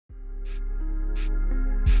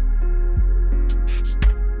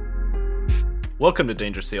Welcome to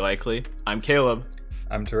Dangerously Likely. I'm Caleb.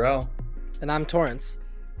 I'm Terrell. And I'm Torrance.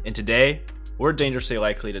 And today, we're dangerously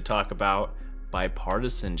likely to talk about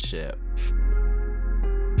bipartisanship.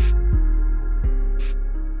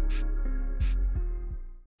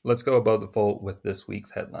 Let's go above the fold with this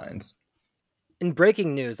week's headlines. In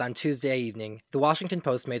breaking news on Tuesday evening, the Washington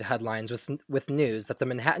Post made headlines with news that the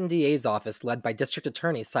Manhattan DA's office, led by District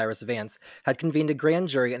Attorney Cyrus Vance, had convened a grand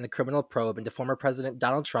jury in the criminal probe into former President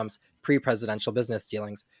Donald Trump's pre-presidential business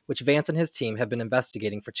dealings, which Vance and his team have been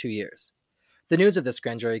investigating for 2 years. The news of this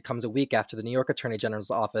grand jury comes a week after the New York Attorney General's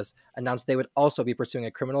office announced they would also be pursuing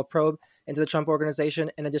a criminal probe into the Trump Organization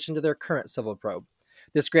in addition to their current civil probe.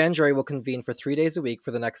 This grand jury will convene for 3 days a week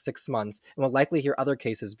for the next 6 months and will likely hear other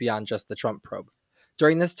cases beyond just the Trump probe.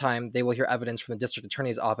 During this time, they will hear evidence from the district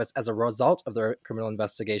attorney's office as a result of their criminal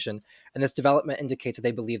investigation, and this development indicates that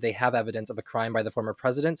they believe they have evidence of a crime by the former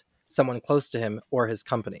president, someone close to him, or his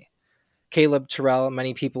company. Caleb, Terrell,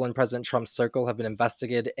 many people in President Trump's circle have been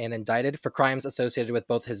investigated and indicted for crimes associated with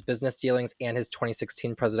both his business dealings and his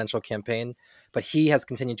 2016 presidential campaign, but he has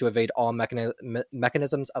continued to evade all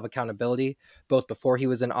mechanisms of accountability, both before he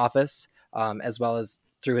was in office, as well as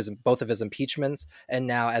through both of his impeachments, and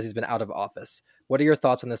now as he's been out of office. What are your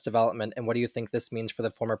thoughts on this development, and what do you think this means for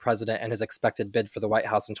the former president and his expected bid for the White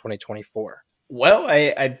House in 2024? Well,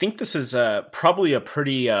 I think this is probably a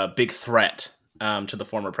pretty big threat to the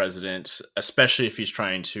former president, especially if he's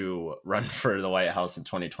trying to run for the White House in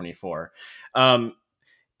 2024.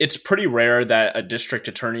 It's pretty rare that a district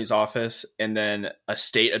attorney's office and then a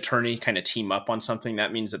state attorney kind of team up on something.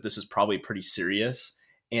 That means that this is probably pretty serious.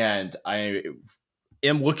 And I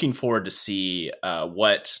am looking forward to see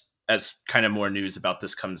what, as kind of more news about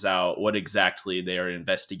this comes out, what exactly they are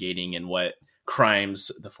investigating and what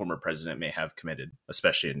crimes the former president may have committed,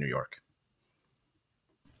 especially in New York.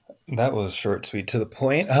 That was short, sweet, to the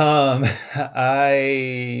point. I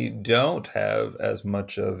don't have as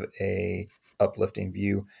much of a uplifting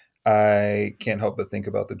view. I can't help but think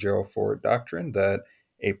about the Gerald Ford doctrine that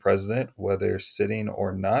a president, whether sitting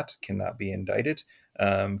or not, cannot be indicted,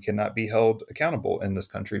 cannot be held accountable in this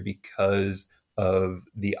country because of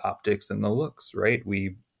the optics and the looks, right?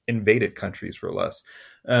 We've invaded countries for less.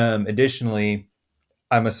 Additionally,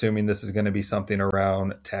 I'm assuming this is going to be something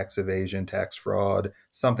around tax evasion, tax fraud,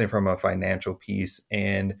 something from a financial piece,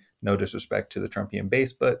 and no disrespect to the Trumpian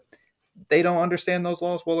base, but they don't understand those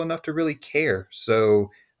laws well enough to really care.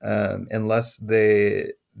 So unless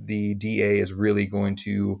the DA is really going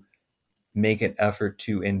to make an effort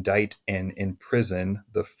to indict and imprison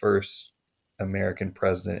the first American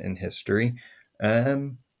president in history,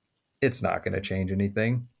 it's not going to change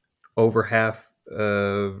anything. Over half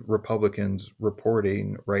of Republicans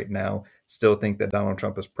reporting right now still think that Donald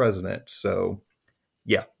Trump is president. So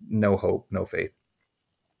yeah, no hope, no faith.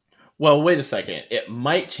 Well, wait a second. It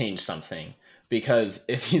might change something, because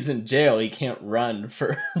if he's in jail, he can't run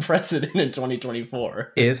for president in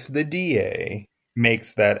 2024. If the DA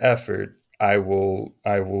makes that effort, I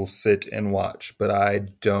will sit and watch, but I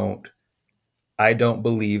don't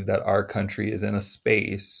believe that our country is in a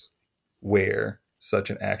space where such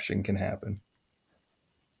an action can happen.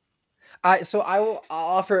 I'll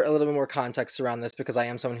offer a little bit more context around this because I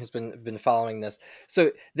am someone who's been following this.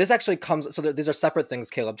 So this actually comes. So these are separate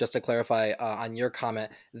things, Caleb. Just to clarify on your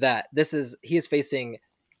comment that he is facing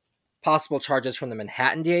possible charges from the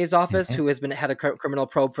Manhattan DA's office, who has had a criminal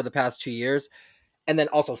probe for the past 2 years, and then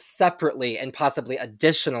also separately and possibly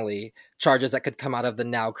additionally charges that could come out of the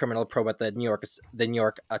now criminal probe at the New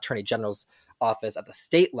York Attorney General's office at the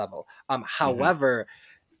state level. However,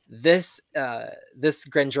 this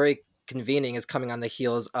grand jury convening is coming on the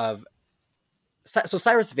heels of. So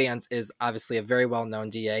Cyrus Vance is obviously a very well-known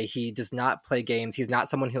DA. He does not play games. He's not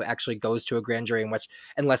someone who actually goes to a grand jury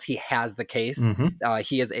unless he has the case.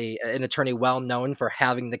 He is an attorney well known for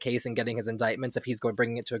having the case and getting his indictments if he's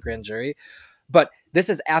bringing it to a grand jury. But this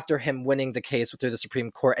is after him winning the case through the Supreme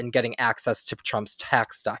Court and getting access to Trump's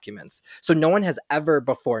tax documents. So no one has ever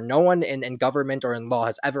before, no one in government or in law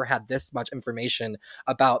has ever had this much information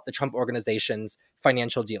about the Trump Organization's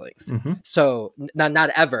financial dealings. So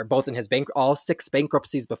not ever, both in his all 6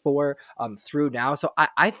 bankruptcies before through now. So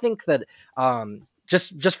I think that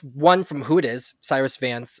just one from who it is, Cyrus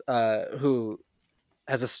Vance, who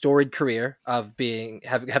has a storied career of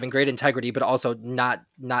having great integrity, but also not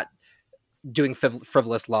doing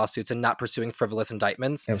frivolous lawsuits and not pursuing frivolous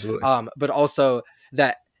indictments. Absolutely. But also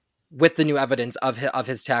that with the new evidence of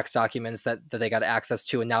his tax documents that they got access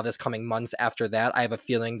to, and now this coming months after that, I have a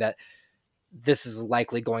feeling that this is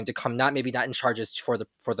likely going to come, maybe not in charges for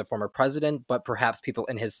the former president, but perhaps people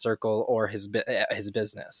in his circle or his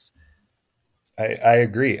business. I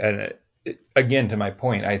agree, and again, to my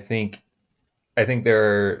point, I think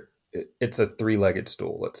it's a three-legged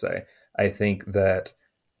stool. Let's say I think that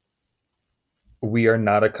we are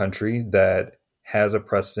not a country that has a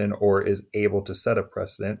precedent or is able to set a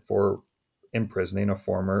precedent for imprisoning a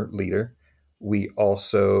former leader. We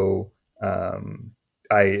also,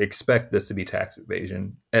 I expect this to be tax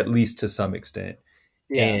evasion, at least to some extent,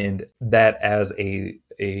 and that as a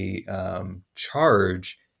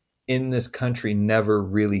charge in this country never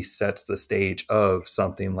really sets the stage of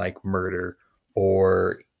something like murder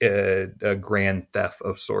or a grand theft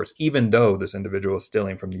of sorts. Even though this individual is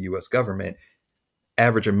stealing from the U.S. government,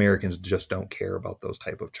 average Americans just don't care about those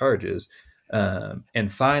type of charges.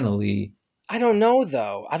 And finally, I don't know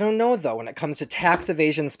though. When it comes to tax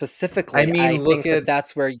evasion specifically, I mean, think that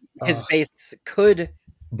that's where his base could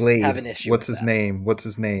Blade. have an issue. What's his name?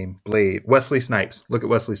 Blade. Wesley Snipes. Look at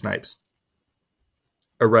Wesley Snipes.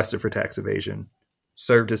 Arrested for tax evasion.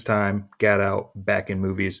 Served his time, got out, back in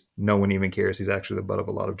movies. No one even cares. He's actually the butt of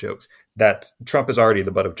a lot of jokes. Trump is already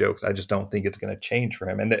the butt of jokes. I just don't think it's going to change for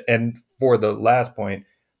him. And for the last point,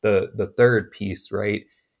 the third piece, right,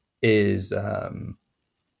 is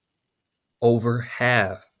over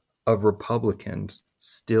half of Republicans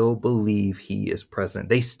still believe he is president.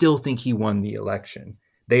 They still think he won the election.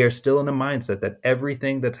 They are still in the mindset that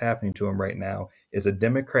everything that's happening to him right now is a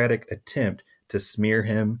Democratic attempt to smear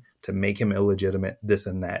him, to make him illegitimate, this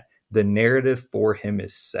and that. The narrative for him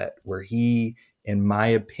is set where he, in my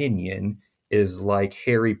opinion, is like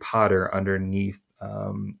Harry Potter underneath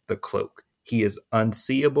the cloak. He is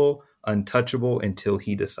unseeable, untouchable until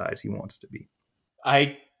he decides he wants to be.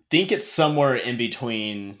 I think it's somewhere in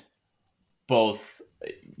between both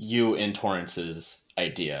you and Torrance's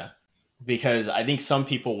idea, because I think some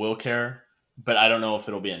people will care, but I don't know if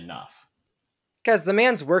it'll be enough. Guys, the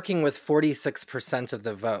man's working with 46% of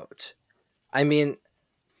the vote. I mean,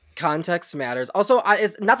 context matters. Also,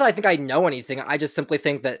 it's not that I think I know anything. I just simply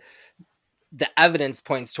think that the evidence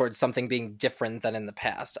points towards something being different than in the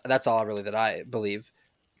past. That's all really that I believe.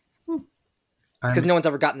 Because no one's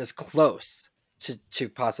ever gotten this close to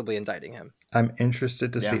possibly indicting him. I'm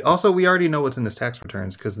interested to see. Also, we already know what's in his tax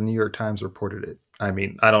returns because the New York Times reported it. I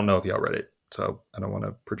mean, I don't know if y'all read it, so I don't want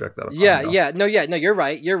to project that. No, you're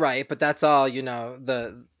right. But that's all,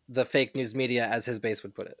 the fake news media, as his base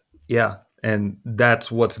would put it. Yeah, and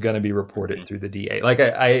that's what's going to be reported through the DA. Like,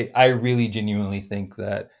 I really genuinely think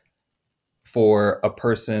that for a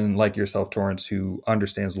person like yourself, Torrance, who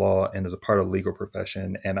understands law and is a part of the legal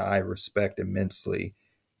profession, and I respect immensely,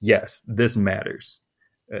 yes, this matters.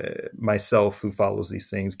 Myself, who follows these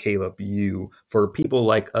things, Caleb, you, for people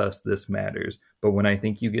like us, this matters. But when I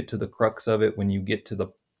think you get to the crux of it, when you get to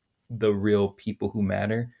the real people who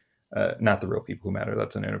matter, not the real people who matter,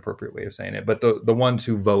 that's an inappropriate way of saying it, but the ones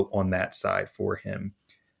who vote on that side for him,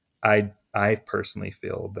 I personally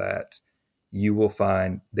feel that you will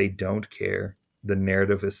find they don't care. The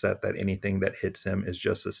narrative is set that anything that hits him is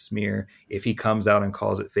just a smear. If he comes out and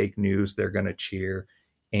calls it fake news, they're going to cheer.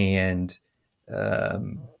 And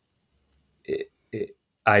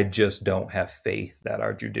I just don't have faith that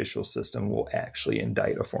our judicial system will actually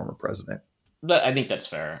indict a former president. But I think that's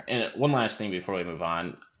fair. And one last thing before we move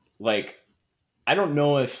on, I don't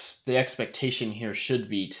know if the expectation here should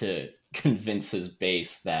be to convince his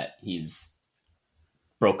base that he's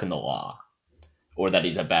broken the law or that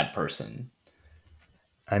he's a bad person.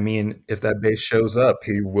 I mean, if that base shows up,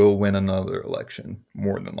 he will win another election,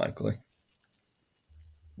 more than likely.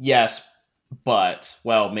 Yes,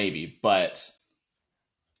 maybe. But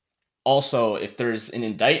also, if there's an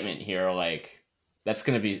indictment here, that's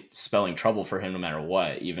going to be spelling trouble for him no matter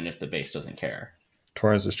what, even if the base doesn't care.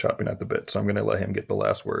 Torrance is chopping at the bit, so I'm going to let him get the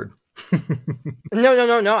last word.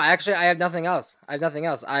 No. Actually, I have nothing else.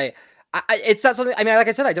 It's not something. I mean, like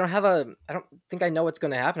I said, I don't think I know what's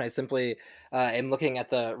going to happen. I simply am looking at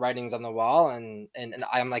the writings on the wall, and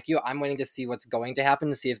I'm like you. I'm waiting to see what's going to happen,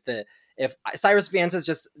 to see if Cyrus Vance is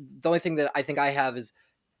just the only thing that I think I have is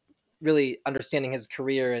really understanding his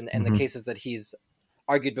career and the cases that he's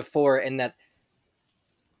argued before, and that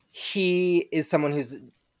he is someone who's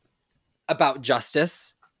about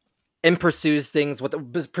justice and pursues what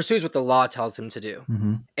the law tells him to do.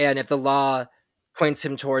 And if the law points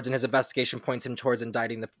him towards, and his investigation points him towards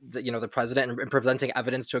indicting the president and presenting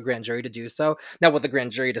evidence to a grand jury to do so. Now, will the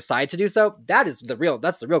grand jury decide to do so? That's the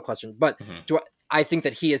real question. But I think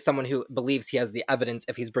that he is someone who believes he has the evidence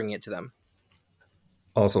if he's bringing it to them.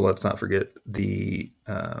 Also, let's not forget the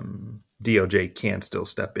DOJ can still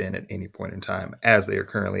step in at any point in time, as they are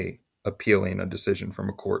currently appealing a decision from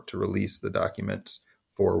a court to release the documents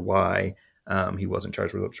for why he wasn't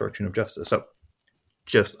charged with obstruction of justice. So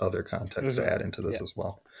just other context to add into this as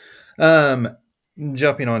well.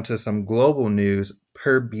 Jumping on to some global news,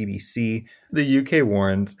 per BBC, the UK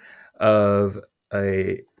warns of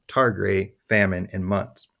a tardigrade famine in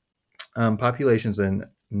months. Populations in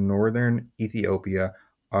northern Ethiopia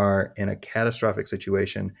are in a catastrophic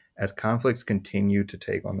situation as conflicts continue to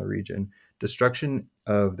take on the region. Destruction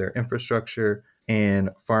of their infrastructure and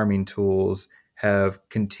farming tools have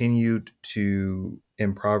continued to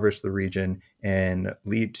impoverish the region and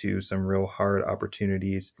lead to some real hard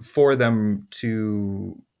opportunities for them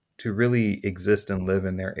to really exist and live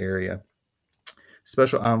in their area.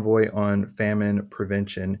 Special Envoy on Famine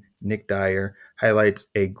Prevention, Nick Dyer, highlights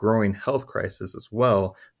a growing health crisis as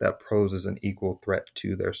well that poses an equal threat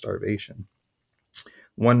to their starvation.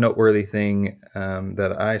 One noteworthy thing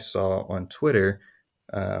that I saw on Twitter,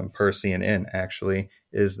 per CNN actually,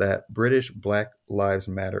 is that British Black Lives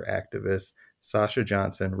Matter activist Sasha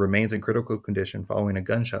Johnson remains in critical condition following a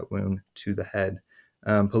gunshot wound to the head.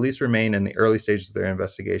 Police remain in the early stages of their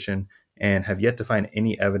investigation and have yet to find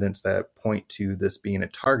any evidence that point to this being a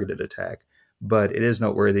targeted attack. But it is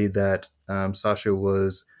noteworthy that Sasha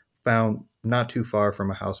was found not too far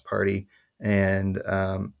from a house party, and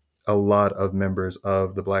a lot of members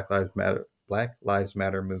of the Black Lives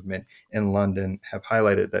Matter movement in London have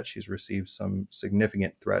highlighted that she's received some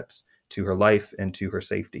significant threats to her life and to her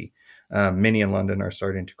safety. Many in London are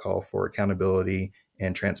starting to call for accountability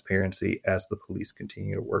and transparency as the police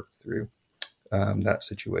continue to work through that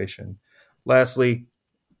situation. Lastly,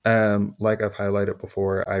 like I've highlighted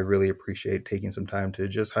before, I really appreciate taking some time to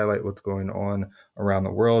just highlight what's going on around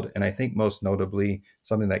the world. And I think most notably,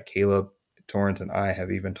 something that Caleb, Torrance, and I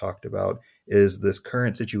have even talked about is this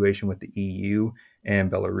current situation with the EU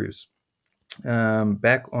and Belarus.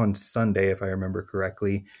 Back on Sunday, if I remember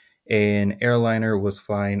correctly, an airliner was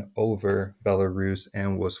flying over Belarus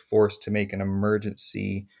and was forced to make an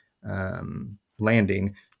emergency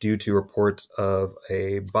landing due to reports of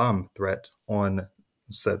a bomb threat on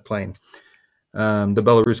said plane. The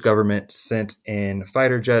Belarus government sent in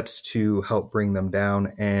fighter jets to help bring them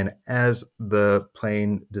down, and as the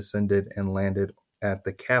plane descended and landed at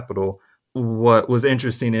the capital, what was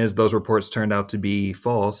interesting is those reports turned out to be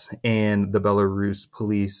false, and the Belarus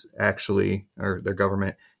police actually, or their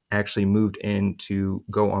government, actually moved in to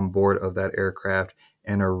go on board of that aircraft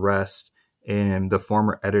and arrest the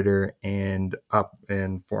former editor and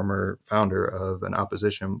former founder of an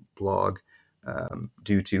opposition blog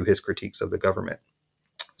due to his critiques of the government.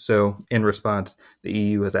 So, in response, the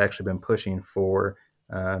EU has actually been pushing for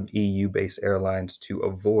EU-based airlines to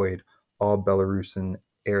avoid all Belarusian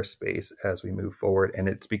airspace as we move forward, and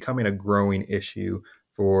it's becoming a growing issue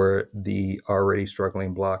for the already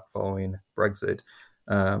struggling bloc following Brexit.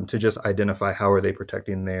 To just identify how are they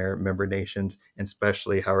protecting their member nations, and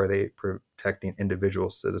especially how are they protecting individual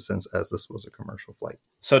citizens, as this was a commercial flight.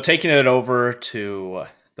 So taking it over to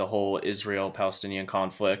the whole Israel-Palestinian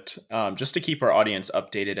conflict, just to keep our audience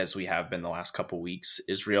updated as we have been the last couple weeks,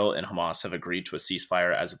 Israel and Hamas have agreed to a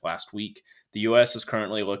ceasefire as of last week. The U.S. is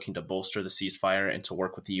currently looking to bolster the ceasefire and to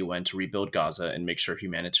work with the UN to rebuild Gaza and make sure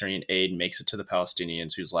humanitarian aid makes it to the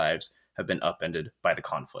Palestinians whose lives have been upended by the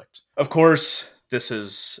conflict. Of course, this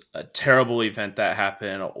is a terrible event that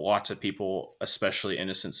happened. Lots of people, especially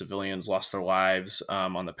innocent civilians, lost their lives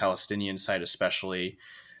on the Palestinian side, especially.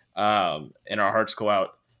 And our hearts go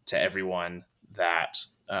out to everyone that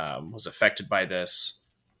was affected by this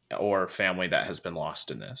or family that has been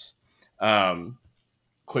lost in this.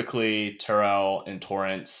 Quickly, Terrell and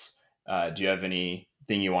Torrance, do you have anything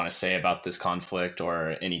you want to say about this conflict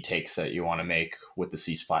or any takes that you want to make with the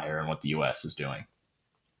ceasefire and what the U.S. is doing?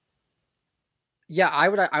 Yeah, I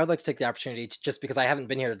would like to take the opportunity to, just because I haven't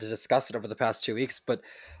been here to discuss it over the past 2 weeks, but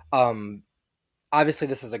obviously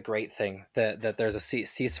this is a great thing that there's a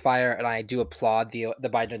ceasefire, and I do applaud the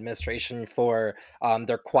Biden administration for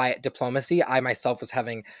their quiet diplomacy. I myself was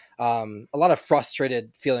having a lot of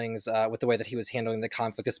frustrated feelings with the way that he was handling the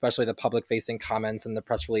conflict, especially the public facing comments and the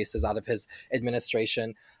press releases out of his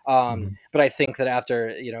administration. But I think that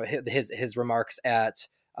after his remarks at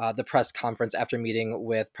the press conference after meeting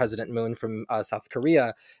with President Moon from South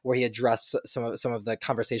Korea, where he addressed some of the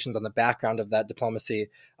conversations on the background of that diplomacy.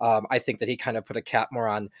 I think that he kind of put a cap more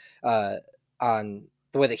on the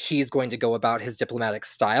way that he's going to go about his diplomatic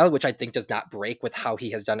style, which I think does not break with how he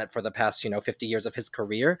has done it for the past 50 years of his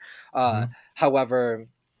career. However,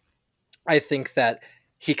 I think that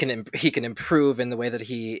he can improve in the way that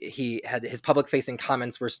he had his public facing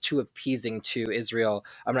comments were too appeasing to Israel.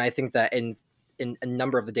 I mean, I think that in a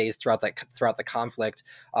number of the days throughout the conflict,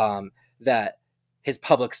 that his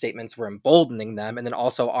public statements were emboldening them, and then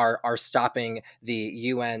also are stopping the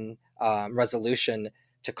UN resolution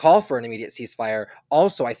to call for an immediate ceasefire.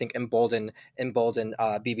 Also, I think embolden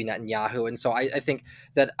Bibi Netanyahu, and so I think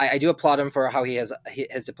that I do applaud him for how his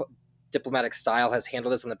diplomatic style has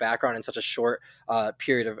handled this in the background in such a short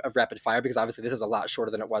period of rapid fire, because obviously this is a lot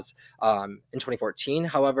shorter than it was in 2014.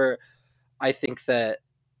 However, I think that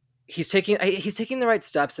he's taking the right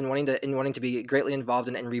steps in wanting to be greatly involved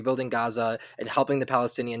in rebuilding Gaza and helping the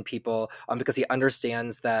Palestinian people, because he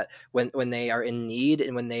understands that when they are in need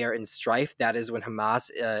and when they are in strife, that is when Hamas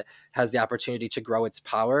has the opportunity to grow its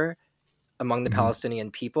power among the Palestinian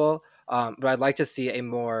people. But I'd like to see a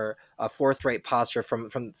more forthright posture from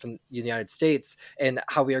the United States and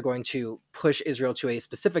how we are going to push Israel to a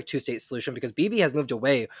specific two-state solution, because Bibi has moved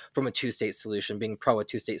away from a two-state solution, being pro a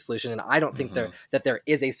two-state solution, and I don't think that there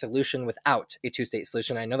is a solution without a two-state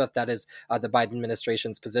solution. I know that is the Biden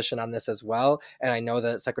administration's position on this as well, and I know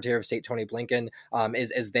that Secretary of State Tony Blinken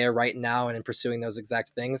is there right now and in pursuing those exact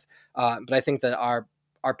things. But I think that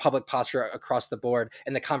our public posture across the board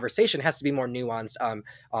and the conversation has to be more nuanced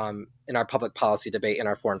in our public policy debate, in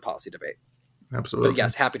our foreign policy debate. Absolutely. But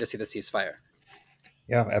yes, happy to see the ceasefire.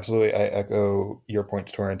 Yeah, absolutely. I echo your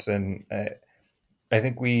points, Torrance. And I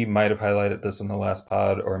think we might have highlighted this in the last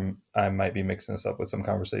pod, or I might be mixing this up with some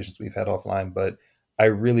conversations we've had offline, but I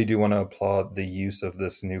really do want to applaud the use of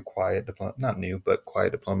this new quiet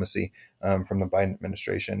diplomacy from the Biden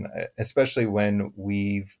administration, especially when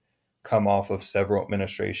we've come off of several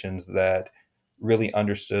administrations that really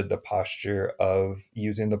understood the posture of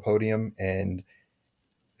using the podium and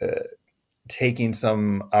taking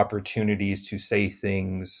some opportunities to say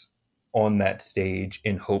things on that stage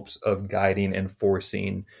in hopes of guiding and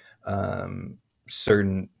forcing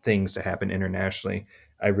certain things to happen internationally.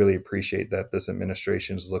 I really appreciate that this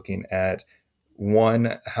administration is looking at,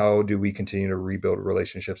 one, how do we continue to rebuild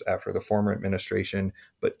relationships after the former administration,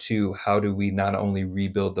 but two, how do we not only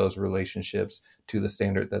rebuild those relationships to the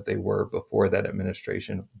standard that they were before that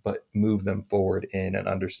administration, but move them forward in an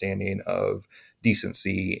understanding of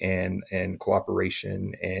decency and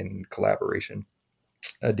cooperation and collaboration.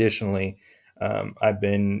 Additionally, I've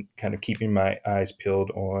been kind of keeping my eyes peeled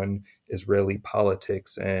on Israeli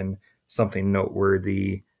politics, and something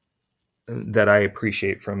noteworthy that I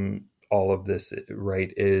appreciate from all of this,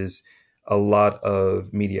 right, is a lot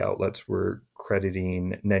of media outlets were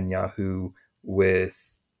crediting Netanyahu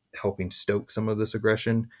with helping stoke some of this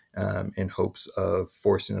aggression in hopes of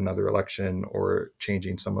forcing another election or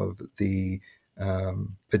changing some of the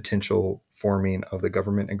potential forming of the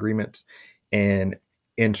government agreements. And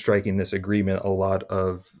in striking this agreement, a lot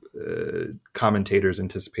of commentators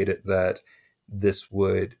anticipated that this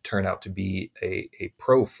would turn out to be a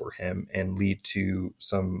pro for him and lead to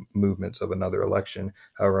some movements of another election.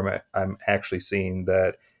 However, I'm actually seeing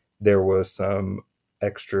that there was some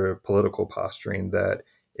extra political posturing that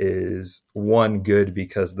is, one, good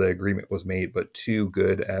because the agreement was made, but two,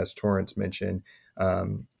 good, as Torrance mentioned,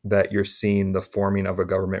 that you're seeing the forming of a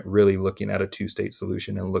government really looking at a two-state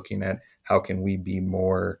solution and looking at how can we be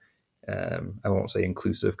more, I won't say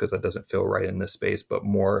inclusive because that doesn't feel right in this space, but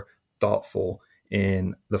more thoughtful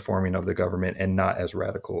in the forming of the government and not as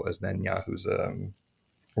radical as Netanyahu's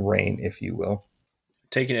reign, if you will.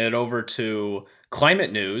 Taking it over to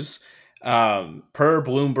climate news, per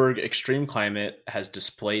Bloomberg, extreme climate has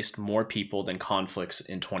displaced more people than conflicts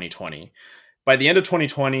in 2020. By the end of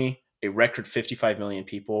 2020, a record 55 million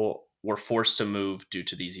people were forced to move due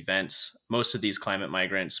to these events. Most of these climate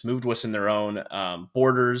migrants moved within their own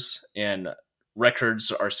borders, and records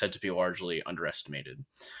are said to be largely underestimated.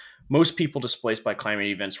 Most people displaced by climate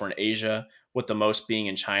events were in Asia, with the most being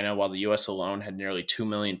in China, while the US alone had nearly 2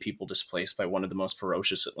 million people displaced by one of the most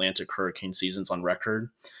ferocious Atlantic hurricane seasons on record.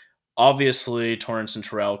 Obviously, Torrance and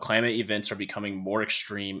Terrell, climate events are becoming more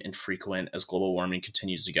extreme and frequent as global warming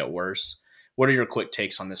continues to get worse. What are your quick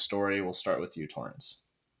takes on this story? We'll start with you, Torrance.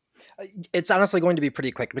 It's honestly going to be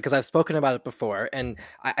pretty quick because I've spoken about it before, and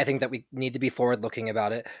I think that we need to be forward-looking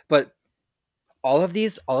about it. But all of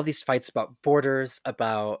these fights about borders,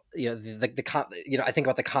 about I think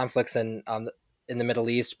about the conflicts in the Middle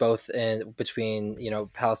East, both between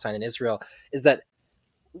Palestine and Israel, is that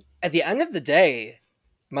at the end of the day,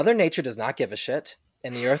 Mother Nature does not give a shit,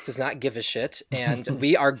 and the Earth does not give a shit, and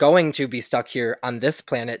we are going to be stuck here on this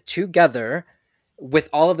planet together with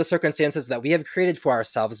all of the circumstances that we have created for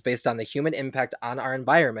ourselves based on the human impact on our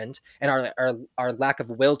environment and our lack of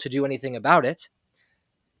will to do anything about it.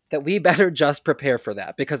 that we better just prepare for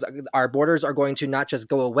that, because our borders are going to not just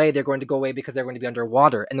go away, they're going to go away because they're going to be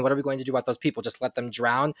underwater. And then what are we going to do about those people? Just let them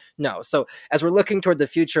drown? No. So as we're looking toward the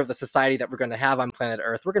future of the society that we're going to have on planet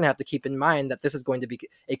Earth, we're going to have to keep in mind that this is going to be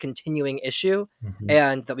a continuing issue,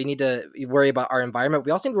 and that we need to worry about our environment.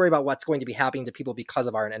 We also need to worry about what's going to be happening to people because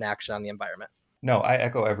of our inaction on the environment. No, I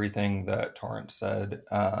echo everything that Torrance said.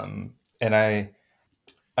 And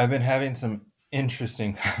I've been having some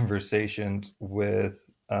interesting conversations with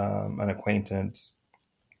an acquaintance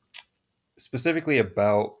specifically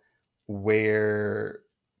about where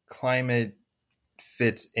climate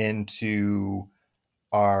fits into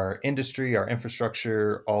our industry, our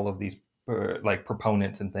infrastructure, all of these like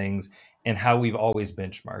proponents and things, and how we've always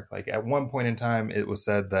benchmarked. Like at one point in time, it was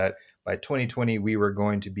said that by 2020 we were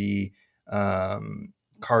going to be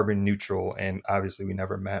carbon neutral, and obviously we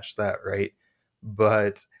never matched that, right?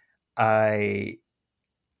 But I'm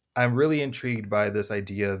really intrigued by this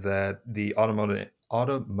idea that the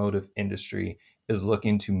automotive industry is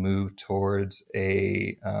looking to move towards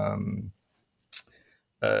a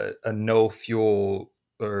no fuel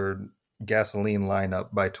or gasoline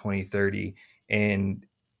lineup by 2030, and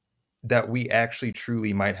that we actually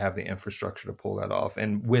truly might have the infrastructure to pull that off.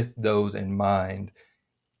 And with those in mind,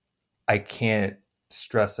 I can't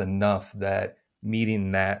stress enough that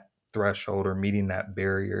meeting that threshold or meeting that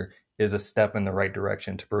barrier is a step in the right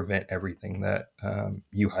direction to prevent everything that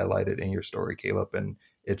you highlighted in your story, Caleb. And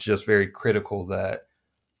it's just very critical that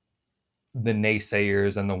the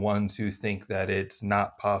naysayers and the ones who think that it's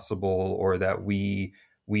not possible or that we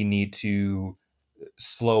need to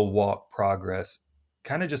slow walk progress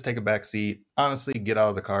kind of just take a back seat, honestly get out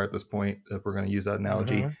of the car at this point, if we're going to use that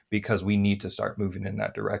analogy, because we need to start moving in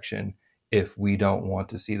that direction if we don't want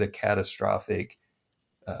to see the catastrophic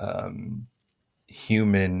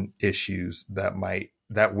human issues that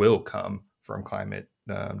will come from climate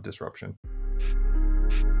disruption.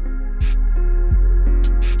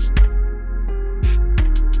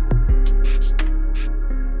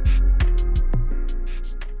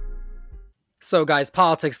 So, guys,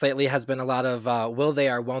 politics lately has been a lot of will they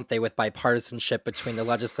or won't they with bipartisanship between the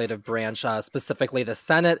legislative branch, specifically the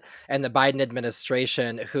Senate and the Biden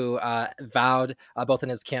administration, who vowed both in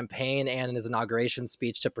his campaign and in his inauguration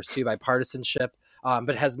speech to pursue bipartisanship,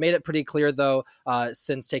 but has made it pretty clear, though,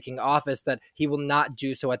 since taking office, that he will not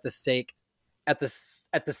do so at the stake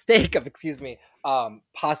of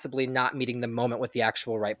possibly not meeting the moment with the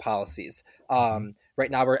actual right policies. Right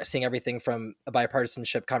now, we're seeing everything from a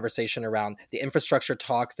bipartisanship conversation around the infrastructure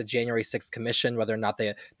talks, the January 6th commission, whether or not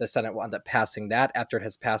the Senate will end up passing that after it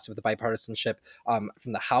has passed with the bipartisanship from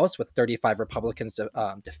the House, with 35 Republicans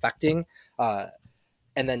defecting. And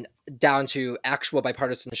then down to actual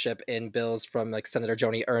bipartisanship in bills from like Senator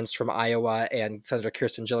Joni Ernst from Iowa and Senator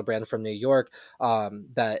Kirsten Gillibrand from New York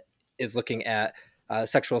that is looking at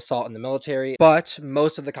sexual assault in the military. But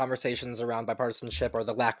most of the conversations around bipartisanship, or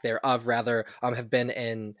the lack thereof rather, have been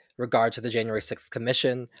in regard to the January 6th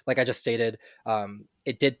commission. Like I just stated,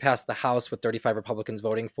 it did pass the House with 35 Republicans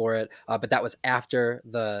voting for it, but that was after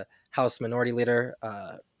the House Minority Leader,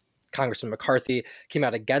 Congressman McCarthy, came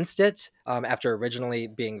out against it after originally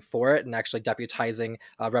being for it and actually deputizing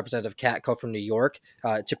Representative Katko from New York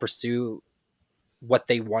to pursue what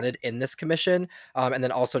they wanted in this commission. And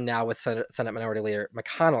then also now with Senate Minority Leader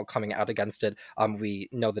McConnell coming out against it, we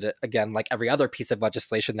know that it, again, like every other piece of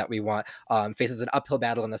legislation that we want, faces an uphill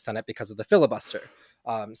battle in the Senate because of the filibuster.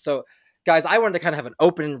 So, guys, I wanted to kind of have an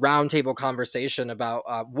open roundtable conversation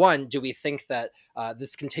about, one, do we think that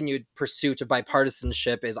this continued pursuit of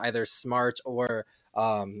bipartisanship is either smart or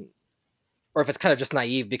if it's kind of just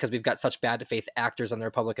naive because we've got such bad faith actors on the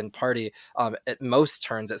Republican Party at most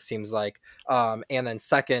turns, it seems like. And then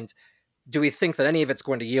second, do we think that any of it's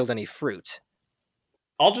going to yield any fruit?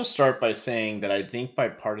 I'll just start by saying that I think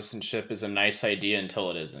bipartisanship is a nice idea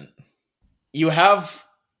until it isn't. You have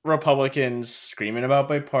Republicans screaming about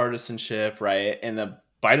bipartisanship, right? And the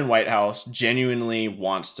Biden White House genuinely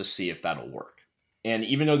wants to see if that'll work. And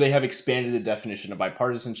even though they have expanded the definition of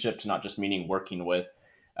bipartisanship to not just meaning working with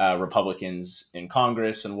Republicans in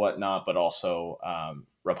Congress and whatnot, but also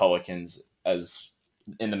Republicans as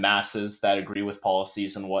in the masses that agree with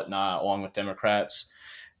policies and whatnot, along with Democrats.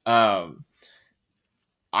 I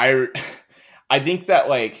think that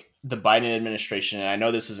like the Biden administration, and I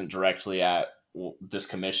know this isn't directly at this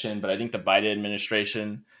commission, but I think the Biden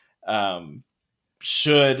administration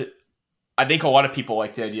should. I think a lot of people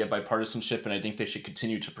like the idea of bipartisanship, and I think they should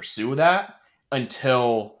continue to pursue that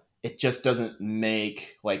until it just doesn't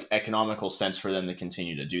make like economical sense for them to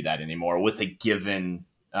continue to do that anymore with a given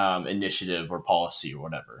initiative or policy or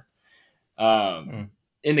whatever.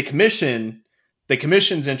 In the commission, the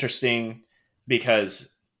commission's interesting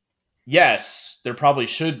because yes, there probably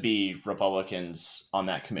should be Republicans on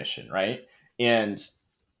that commission, right? And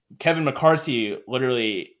Kevin McCarthy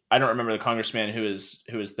literally, I don't remember the congressman who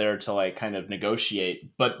was there to like kind of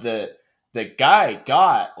negotiate, but the guy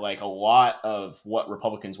got like a lot of what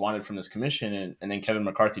Republicans wanted from this commission, and then Kevin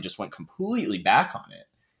McCarthy just went completely back on it.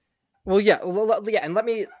 Well, yeah, and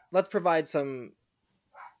let's provide some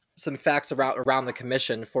facts around the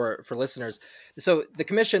commission for listeners. So the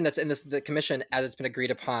commission that's in this, the commission as it's been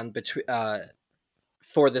agreed upon between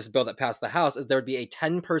for this bill that passed the House, is there would be a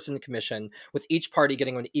 10-person commission with each party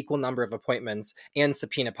getting an equal number of appointments and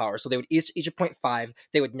subpoena power. So they would each appoint 5.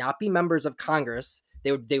 They would not be members of Congress.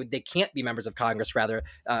 They can't be members of Congress, rather,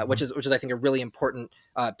 which is I think a really important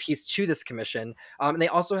piece to this commission. And they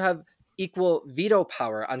also have equal veto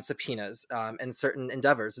power on subpoenas and certain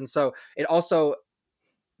endeavors. And so it also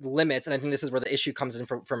limits, and I think this is where the issue comes in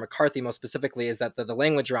for McCarthy most specifically, is that the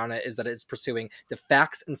language around it is that it's pursuing the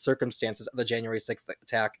facts and circumstances of the January 6th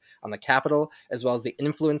attack on the Capitol, as well as the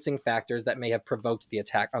influencing factors that may have provoked the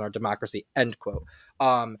attack on our democracy, end quote.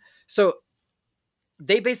 So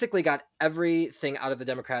they basically got everything out of the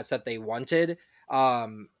Democrats that they wanted.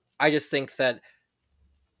 I just think that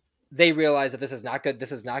they realize that this is not good.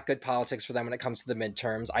 This is not good politics for them when it comes to the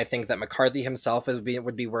midterms. I think that McCarthy himself would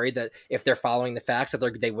be worried that if they're following the facts,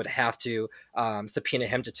 that they would have to subpoena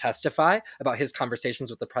him to testify about his conversations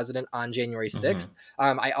with the president on January 6th.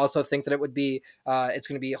 I also think that it would be it's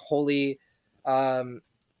going to be wholly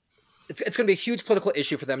it's going to be a huge political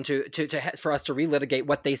issue for them for us to relitigate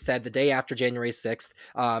what they said the day after January 6th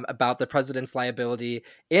about the president's liability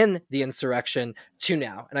in the insurrection to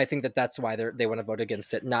now. And I think that that's why they want to vote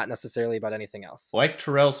against it, not necessarily about anything else. Like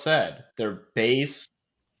Terrell said, their base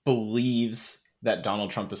believes that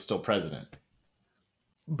Donald Trump is still president.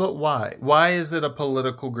 But why? Why is it a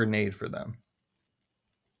political grenade for them?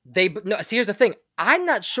 See, here's the thing. I'm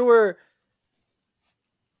not sure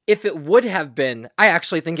if it would have been. I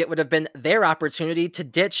actually think it would have been their opportunity to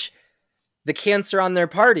ditch the cancer on their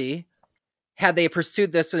party had they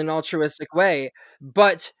pursued this in an altruistic way.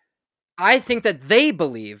 But I think that they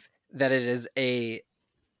believe that it is a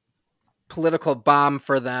political bomb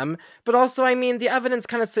for them. But also, I mean, the evidence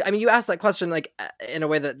kind of, I mean, you asked that question like in a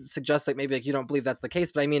way that suggests like maybe like you don't believe that's the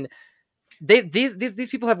case. But I mean, these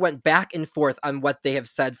people have went back and forth on what they have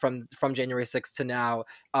said from January 6th to now,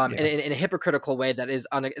 in a hypocritical way that is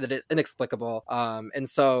inexplicable. And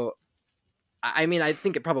so, I mean, I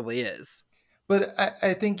think it probably is. But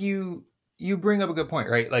I think you bring up a good point,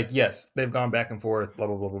 right? Like, yes, they've gone back and forth, blah,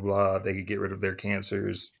 blah, blah, blah, blah. They could get rid of their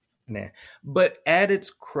cancers. Nah. But at its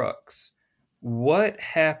crux, what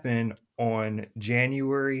happened on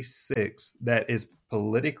January 6th that is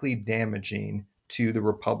politically damaging to the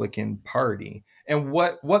Republican Party? And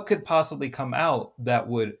what could possibly come out that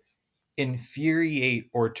would infuriate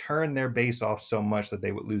or turn their base off so much that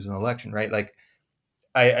they would lose an election, right? Like,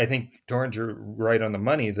 I think Torrance, you're right on the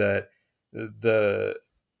money that the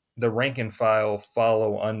rank and file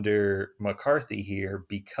follow under McCarthy here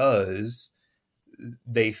because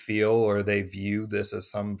they feel or they view this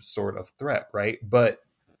as some sort of threat, right? But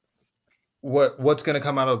what's going to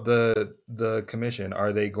come out of the commission?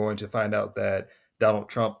 Are they going to find out that Donald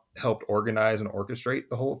Trump helped organize and orchestrate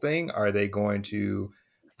the whole thing? Are they going to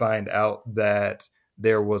find out that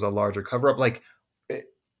there was a larger cover up? Like,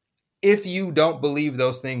 if you don't believe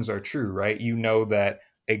those things are true, right? You know that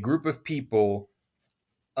a group of people,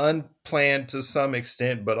 unplanned to some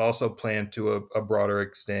extent, but also planned to a broader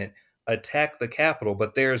extent, attack the Capitol,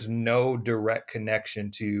 but there's no direct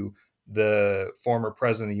connection to the former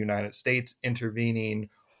president of the United States intervening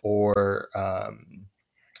or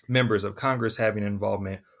members of Congress having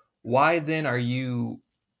involvement. Why then are you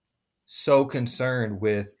so concerned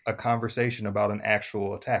with a conversation about an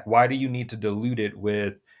actual attack? Why do you need to dilute it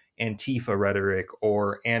with Antifa rhetoric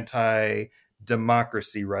or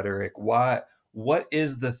anti-democracy rhetoric? What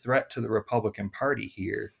is the threat to the Republican Party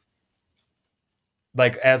here?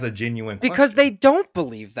 Like, as a genuine because question. they don't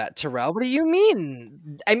believe that, Terrell. What do you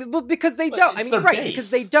mean? I mean, well, because they don't. I mean, right? Base.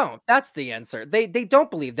 Because they don't. That's the answer. They don't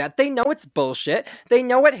believe that. They know it's bullshit. They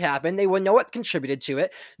know what happened. They will know what contributed to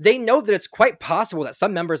it. They know that it's quite possible that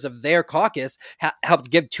some members of their caucus helped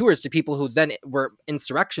give tours to people who then were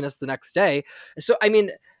insurrectionists the next day. So, I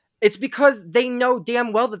mean, it's because they know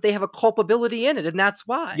damn well that they have a culpability in it, and that's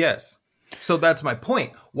why. Yes. So that's my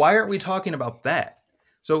point. Why aren't we talking about that?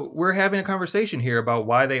 So we're having a conversation here about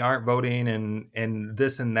why they aren't voting and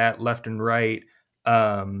this and that, left and right,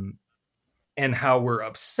 and how we're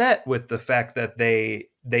upset with the fact that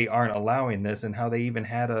they aren't allowing this, and how they even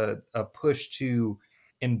had a push to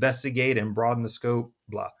investigate and broaden the scope,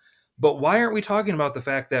 blah. But why aren't we talking about the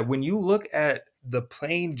fact that when you look at the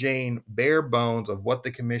plain Jane bare bones of what the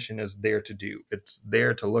commission is there to do, it's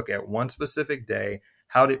there to look at one specific day.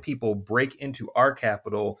 How did people break into our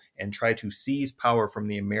capital and try to seize power from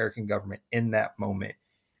the American government in that moment?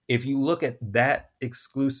 If you look at that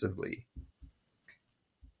exclusively,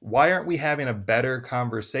 why aren't we having a better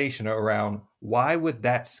conversation around why would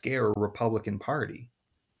that scare a Republican Party?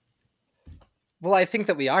 Well, I think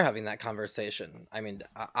that we are having that conversation. I mean,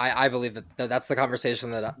 I believe that that's the conversation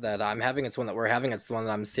that I'm having. It's one that we're having. It's the one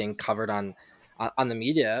that I'm seeing covered on the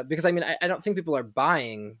media, because I mean, I don't think people are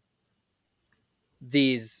buying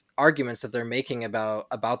these arguments that they're making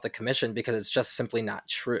about the commission, because it's just simply not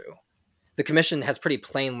true. The commission has pretty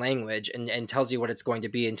plain language and tells you what it's going to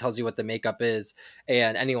be and tells you what the makeup is,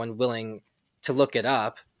 and anyone willing to look it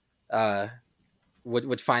up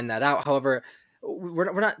would find that out. However,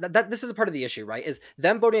 we're not that this is a part of the issue, right? Is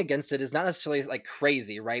them voting against it is not necessarily like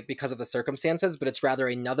crazy, right, because of the circumstances, but it's rather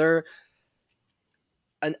another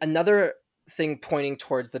thing pointing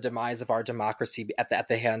towards the demise of our democracy at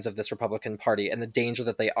the hands of this Republican Party, and the danger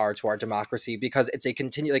that they are to our democracy, because it's a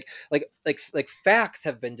continue like facts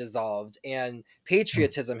have been dissolved, and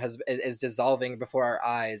patriotism is dissolving before our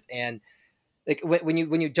eyes. And like when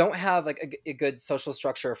you don't have like a good social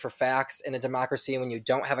structure for facts in a democracy, and when you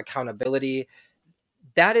don't have accountability,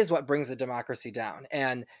 that is what brings the democracy down.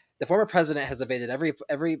 And the former president has evaded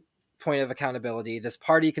every point of accountability. This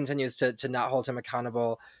party continues to not hold him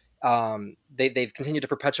accountable. They've continued to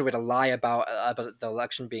perpetuate a lie about the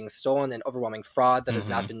election being stolen and overwhelming fraud that has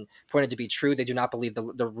not been pointed to be true. They do not believe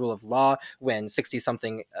the rule of law when 60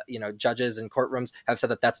 something judges and courtrooms have said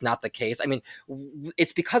that that's not the case. I mean,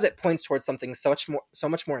 it's because it points towards something so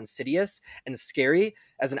much more insidious and scary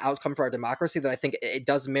as an outcome for our democracy, that I think it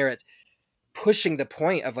does merit pushing the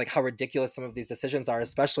point of like how ridiculous some of these decisions are,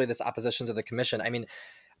 especially this opposition to the commission. I mean,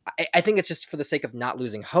 I think it's just for the sake of not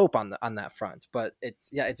losing hope on that front, but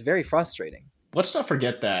it's very frustrating. Let's not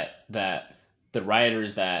forget that the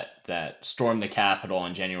rioters that stormed the Capitol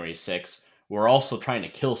on January 6th were also trying to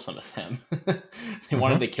kill some of them. They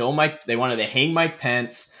wanted to kill Mike. They wanted to hang Mike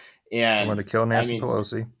Pence, and they wanted to kill Nancy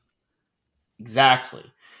Pelosi. Exactly.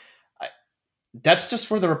 That's just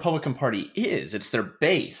where the Republican Party is. It's their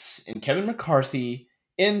base. And Kevin McCarthy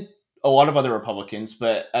and a lot of other Republicans,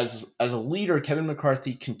 but as a leader, Kevin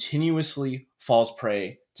McCarthy continuously falls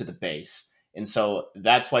prey to the base. And so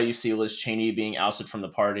that's why you see Liz Cheney being ousted from the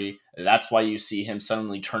party. That's why you see him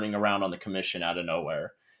suddenly turning around on the commission out of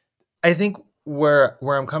nowhere. I think where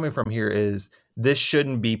I'm coming from here is this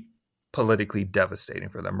shouldn't be politically devastating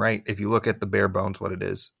for them, right? If you look at the bare bones, what it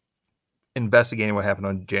is, investigating what happened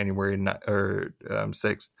on January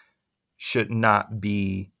 6th should not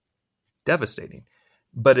be devastating.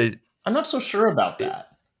 But I'm not so sure about that.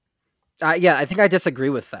 Yeah, I think I disagree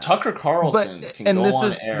with that. Tucker Carlson can go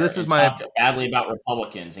on air and talk badly about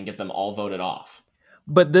Republicans and get them all voted off.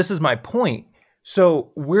 But this is my point.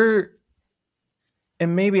 So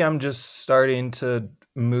and maybe I'm just starting to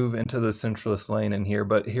move into the centralist lane in here,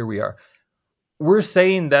 but here we are. We're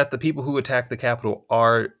saying that the people who attacked the Capitol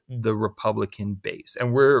are the Republican base,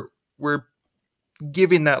 and we're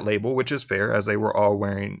giving that label, which is fair, as they were all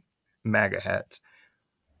wearing MAGA hats.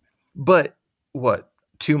 But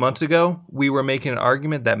 2 months ago, we were making an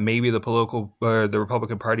argument that maybe the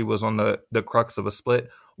Republican Party was on the crux of a split.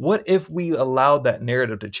 What if we allowed that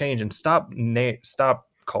narrative to change and stop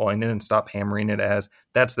calling it and stop hammering it as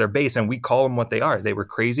that's their base, and we call them what they are? They were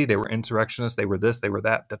crazy. They were insurrectionists. They were this. They were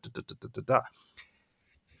that.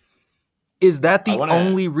 Is that the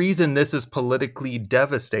only reason this is politically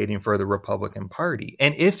devastating for the Republican Party?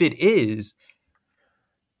 And if it is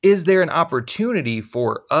there an opportunity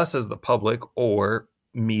for us as the public or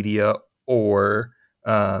media or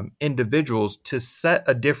individuals to set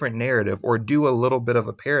a different narrative or do a little bit of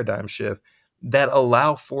a paradigm shift that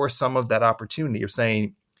allow for some of that opportunity of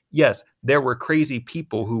saying, yes, there were crazy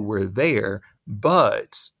people who were there,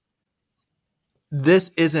 but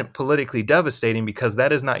this isn't politically devastating because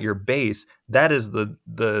that is not your base. That is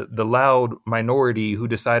the loud minority who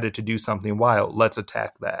decided to do something wild. Let's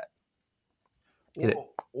attack that.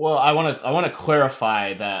 Well, I want to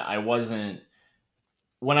clarify that I wasn't,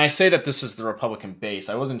 when I say that this is the Republican base,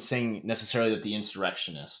 I wasn't saying necessarily that the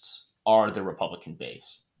insurrectionists are the Republican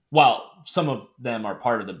base. Well, some of them are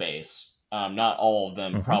part of the base. Not all of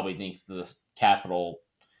them probably think the Capitol.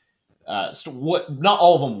 Not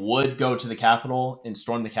all of them would go to the Capitol and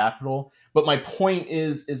storm the Capitol. But my point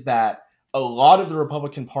is that a lot of the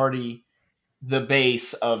Republican Party, the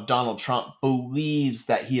base of Donald Trump, believes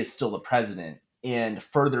that he is still the president and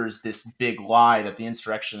furthers this big lie that the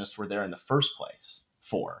insurrectionists were there in the first place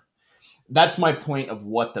for. that's my point of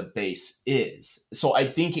what the base is. So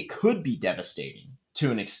I think it could be devastating to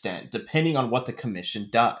an extent, depending on what the commission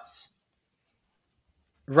does.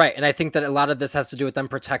 Right, and I think that a lot of this has to do with them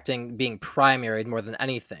protecting being primaried more than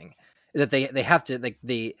anything. That they have to, like,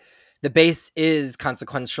 the base is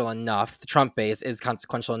consequential enough. The Trump base is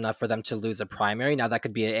consequential enough for them to lose a primary. Now that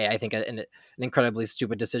could be, I think, an incredibly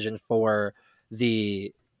stupid decision for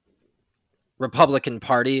the Republican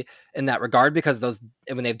Party in that regard, because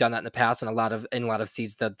when they've done that in the past, and a lot of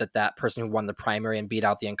seats that person who won the primary and beat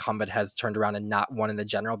out the incumbent has turned around and not won in the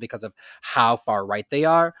general because of how far right they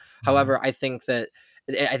are. However, I think that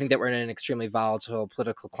we're in an extremely volatile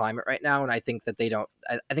political climate right now, and I think that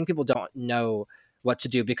I think people don't know what to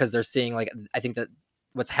do, because they're seeing, like, I think that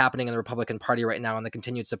what's happening in the Republican Party right now and the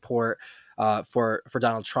continued support for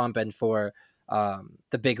Donald Trump and for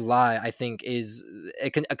the big lie, I think, is a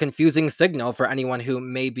confusing signal for anyone who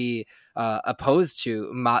may be opposed to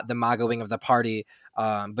the MAGA wing of the party,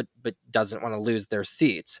 but doesn't want to lose their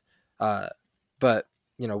seat. But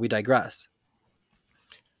we digress.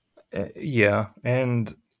 Yeah,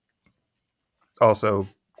 and also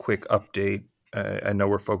quick update. I know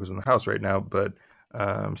we're focused on the House right now, but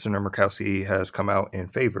Senator Murkowski has come out in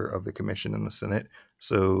favor of the commission in the Senate,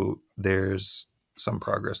 so there's some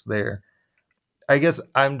progress there. I guess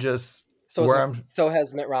I'm just so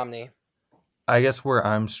has Mitt Romney. I guess where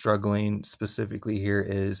I'm struggling specifically here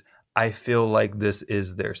is I feel like this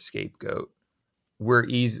is their scapegoat.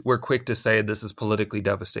 We're quick to say this is politically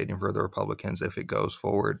devastating for the Republicans if it goes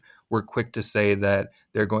forward. We're quick to say that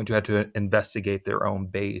they're going to have to investigate their own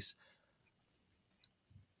base.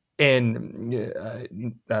 And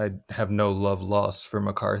I have no love lost for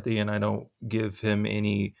McCarthy, and I don't give him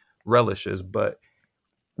any relishes. But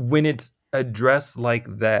when it's addressed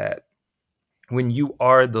like that, when you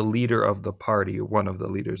are the leader of the party, or one of the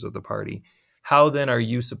leaders of the party, how then are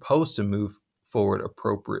you supposed to move forward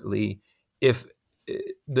appropriately if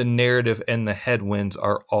the narrative and the headwinds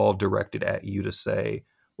are all directed at you to say,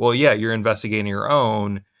 well, yeah, you're investigating your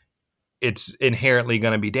own. It's inherently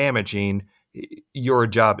going to be damaging. Your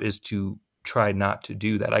job is to try not to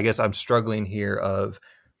do that. I guess I'm struggling here of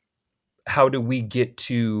how do we get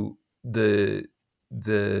to the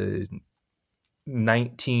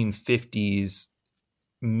 1950s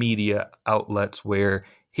media outlets where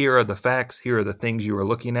here are the facts, here are the things you are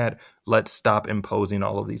looking at. Let's stop imposing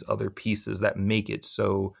all of these other pieces that make it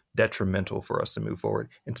so detrimental for us to move forward,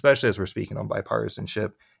 especially as we're speaking on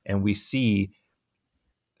bipartisanship and we see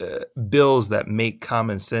bills that make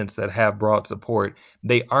common sense, that have broad support.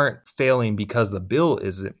 They aren't failing because the bill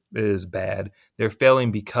is bad. They're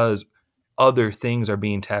failing because other things are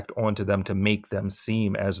being tacked onto them to make them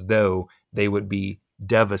seem as though they would be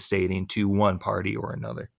devastating to one party or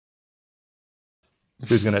another.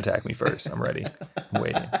 Who's going to attack me first? I'm ready. I'm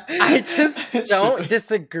waiting. I just don't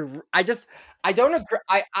disagree. I don't agree.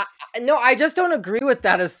 I just don't agree with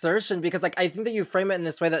that assertion, because, like, I think that you frame it in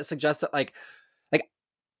this way that suggests that like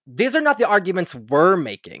these are not the arguments we're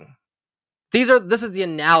making. This is the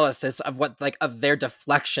analysis of what, like, of their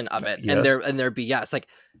deflection of it. Yes. and their BS. Like,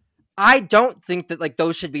 I don't think that, like,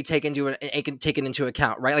 those should be taken into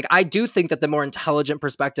account, right? Like, I do think that the more intelligent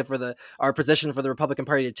perspective for our position for the Republican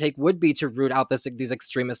Party to take would be to root out these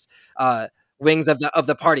extremist wings of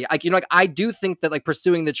the party. Like, like, I do think that, like,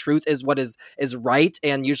 pursuing the truth is what is right,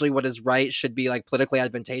 and usually what is right should be, like, politically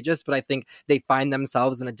advantageous. But I think they find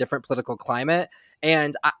themselves in a different political climate,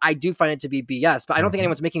 and I do find it to be BS. But I don't think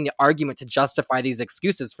anyone's making the argument to justify these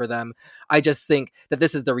excuses for them. I just think that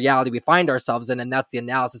this is the reality we find ourselves in, and that's the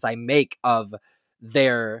analysis I make of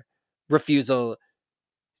their refusal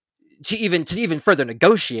to even further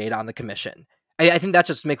negotiate on the commission. I think that's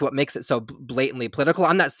just what makes it so blatantly political.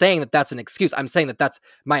 I'm not saying that that's an excuse. I'm saying that that's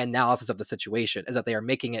my analysis of the situation, is that they are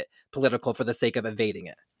making it political for the sake of evading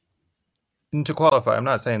it. And to qualify, I'm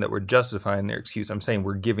not saying that we're justifying their excuse. I'm saying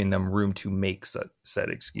we're giving them room to make said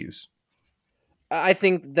excuse. I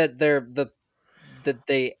think that that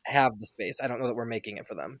they have the space. I don't know that we're making it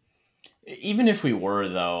for them. Even if we were,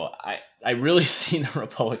 though, I really see the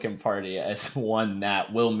Republican Party as one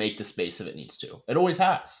that will make the space if it needs to. It always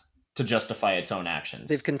has, to justify its own actions.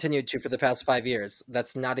 They've continued to for the past 5 years.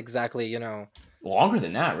 That's not exactly, longer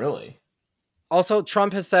than that, really. Also,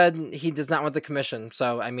 Trump has said he does not want the commission.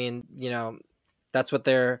 So, I mean, that's what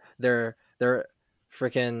their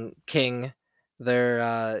freaking king,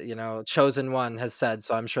 their chosen one, has said.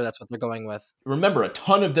 So I'm sure that's what they're going with. Remember, a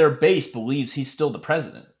ton of their base believes he's still the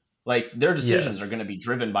president. Like, their decisions are going to be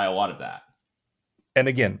driven by a lot of that. And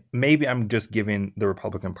again, maybe I'm just giving the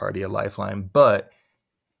Republican Party a lifeline, but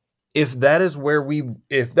if that is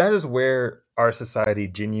where our society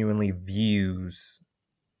genuinely views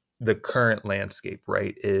the current landscape,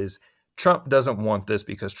 right, is Trump doesn't want this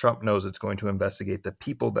because Trump knows it's going to investigate the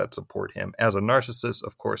people that support him. As a narcissist,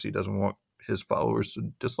 of course, he doesn't want his followers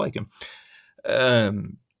to dislike him.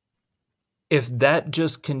 If that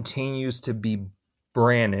just continues to be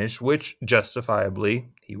brandished, which justifiably,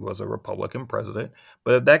 he was a Republican president,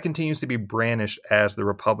 but if that continues to be brandished as the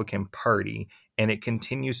Republican Party and it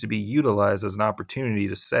continues to be utilized as an opportunity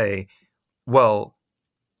to say, well,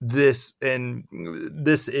 this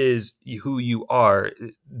is who you are,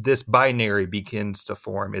 this binary begins to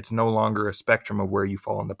form. It's no longer a spectrum of where you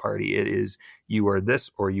fall in the party. It is you are this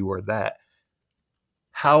or you are that.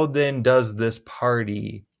 How then does this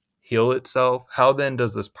party heal itself? How then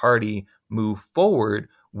does this party move forward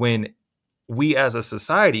when we as a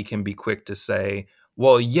society can be quick to say,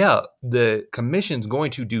 well, yeah, the commission's going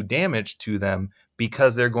to do damage to them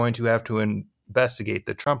because they're going to have to investigate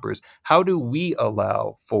the Trumpers? How do we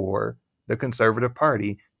allow for the Conservative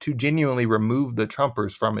Party to genuinely remove the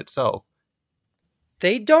Trumpers from itself?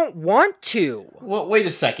 They don't want to. Well, wait a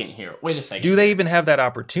second here. Do they even have that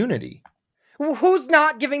opportunity? Who's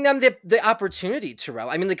not giving them the opportunity,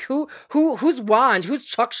 Terrell? I mean, like, whose wand, whose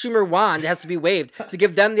Chuck Schumer wand has to be waved to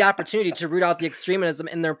give them the opportunity to root out the extremism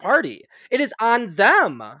in their party? It is on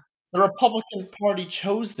them. The Republican Party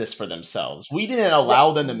chose this for themselves. We didn't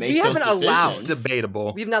allow them to make those decisions.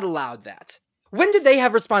 Debatable. We've not allowed that. When did they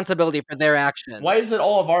have responsibility for their actions? Why is it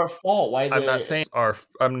all of our fault? I'm not saying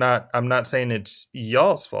I'm not saying it's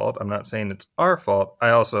y'all's fault. I'm not saying it's our fault.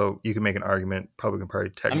 You can make an argument Republican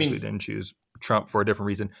Party technically didn't choose Trump for a different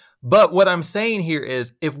reason. But what I'm saying here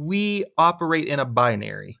is if we operate in a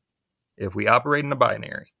binary,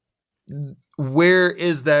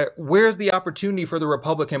 where's the opportunity for the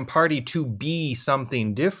Republican Party to be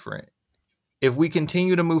something different? If we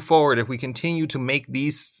continue to move forward, if we continue to make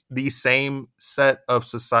these same set of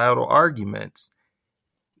societal arguments,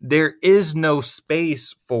 there is no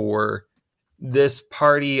space for this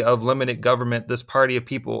party of limited government, this party of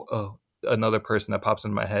people. Oh, another person that pops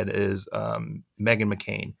into my head is Meghan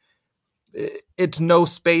McCain. It's no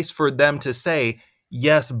space for them to say,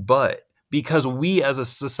 yes, but, because we as a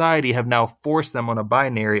society have now forced them on a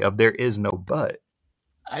binary of there is no but.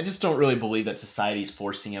 I just don't really believe that society is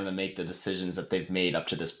forcing them to make the decisions that they've made up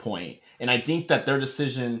to this point. And I think that their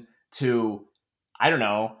decision to, I don't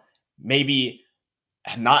know, maybe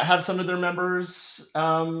not have some of their members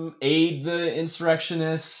aid the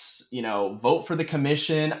insurrectionists, vote for the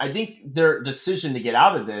commission. I think their decision to get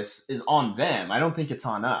out of this is on them. I don't think it's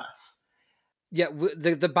on us. Yeah,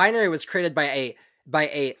 the binary was created by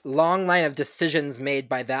a long line of decisions made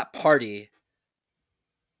by that party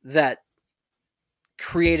that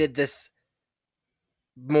created this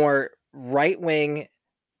more right-wing,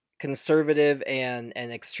 conservative, and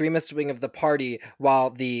extremist wing of the party, while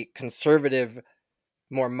the conservative,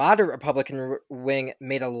 more moderate Republican wing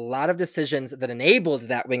made a lot of decisions that enabled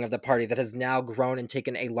that wing of the party that has now grown and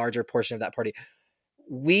taken a larger portion of that party.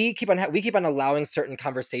 We keep on allowing certain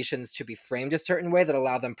conversations to be framed a certain way that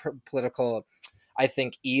allow them political, I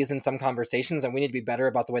think, ease in some conversations, and we need to be better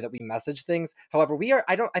about the way that we message things. However,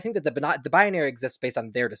 I think that the binary exists based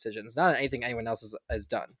on their decisions, not on anything anyone else has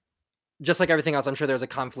done. Just like everything else, I'm sure there's a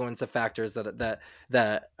confluence of factors that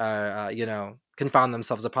confound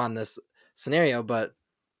themselves upon this scenario, but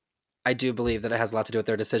I do believe that it has a lot to do with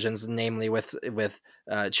their decisions, namely with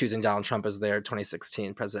choosing Donald Trump as their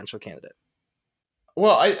 2016 presidential candidate.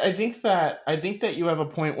 Well, I think that you have a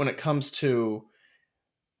point when it comes to,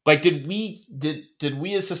 like, did we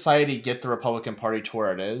as society get the Republican Party to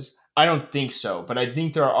where it is? I don't think so, but I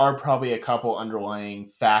think there are probably a couple underlying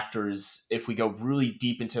factors, if we go really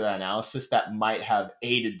deep into that analysis, that might have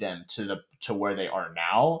aided them to where they are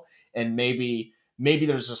now, and maybe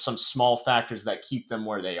there's just some small factors that keep them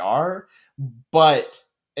where they are. But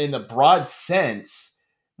in the broad sense,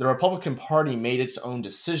 the Republican Party made its own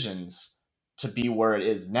decisions to be where it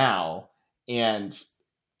is now, and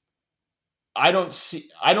I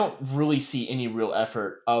don't really see any real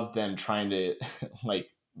effort of them trying to like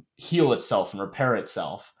heal itself and repair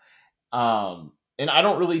itself. And I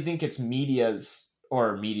don't really think it's media's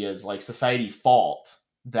like society's fault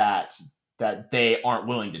that they aren't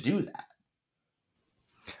willing to do that.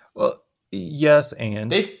 Well, yes,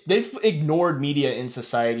 and they've ignored media in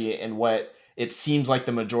society and what it seems like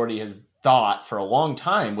the majority has thought for a long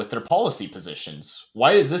time with their policy positions.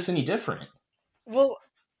 Why is this any different? Well,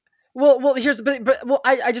 here's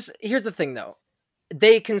here's the thing though.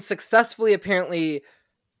 They can successfully apparently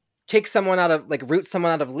take someone out of, like, root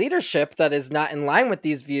someone out of leadership that is not in line with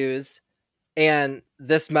these views and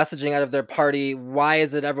this messaging out of their party. Why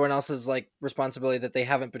is it everyone else's, like, responsibility that they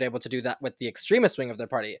haven't been able to do that with the extremist wing of their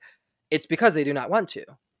party? It's because they do not want to.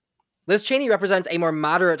 Liz Cheney represents a more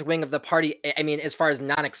moderate wing of the party. I mean, as far as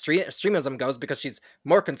non-extremism goes, because she's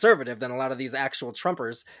more conservative than a lot of these actual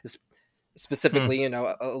Trumpers, specifically,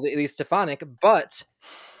 Elise Stefanik. But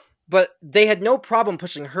they had no problem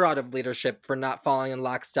pushing her out of leadership for not falling in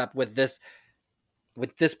lockstep with this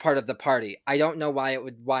part of the party. I don't know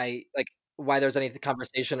why there's any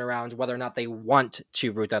conversation around whether or not they want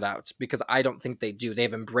to root that out, because I don't think they do.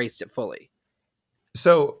 They've embraced it fully.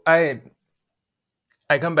 So I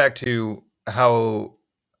come back to how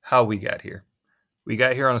we got here. We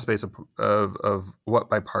got here on a space of what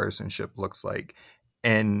bipartisanship looks like,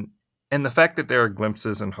 and the fact that there are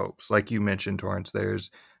glimpses and hopes, like you mentioned, Torrance. There's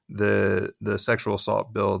the sexual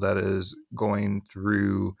assault bill that is going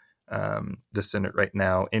through the Senate right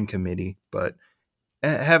now in committee, but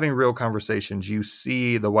having real conversations. You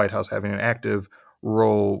see the White House having an active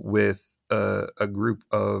role with a group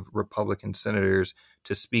of Republican senators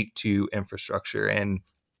to speak to infrastructure. And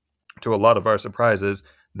to a lot of our surprises,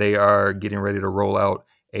 they are getting ready to roll out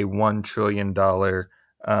a $1 trillion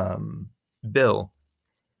bill.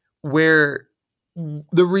 Where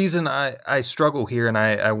the reason I struggle here, and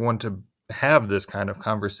I want to have this kind of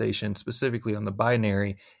conversation specifically on the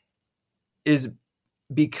binary, is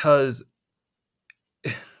because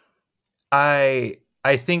I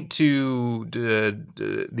think to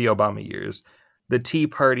the Obama years, the Tea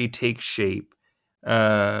Party takes shape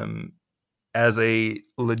as a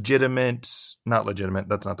not legitimate,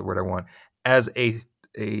 that's not the word I want, as a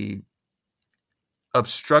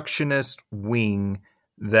obstructionist wing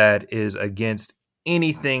that is against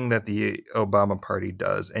anything that the Obama party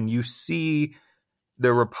does. And you see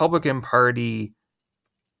the Republican Party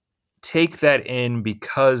take that in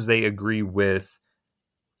because they agree with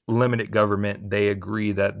limited government. They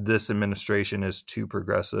agree that this administration is too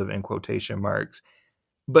progressive, in quotation marks.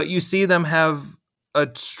 But you see them have a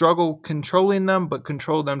struggle controlling them, but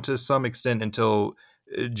control them to some extent until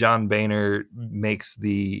John Boehner makes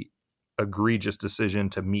the egregious decision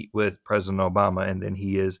to meet with President Obama, and then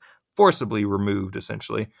he is forcibly removed,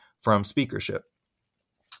 essentially, from speakership.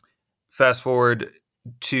 Fast forward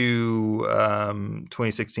to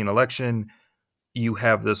 2016 election, you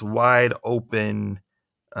have this wide open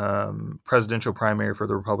presidential primary for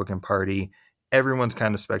the Republican Party. Everyone's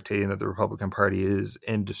kind of spectating that the Republican Party is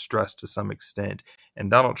in distress to some extent. And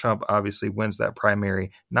Donald Trump obviously wins that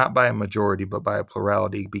primary, not by a majority, but by a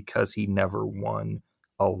plurality, because he never won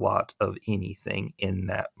a lot of anything in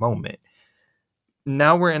that moment.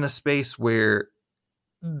 Now we're in a space where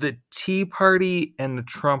the Tea Party and the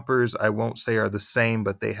Trumpers, I won't say are the same,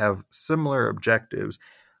 but they have similar objectives.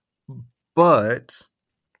 But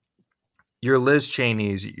your Liz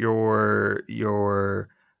Cheney's, your Lisa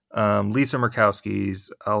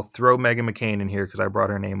Murkowski's, I'll throw Meghan McCain in here because I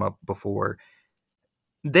brought her name up before.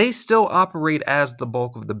 They still operate as the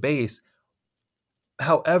bulk of the base.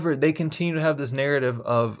 However, they continue to have this narrative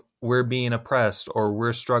of we're being oppressed, or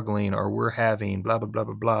we're struggling, or we're having blah, blah, blah,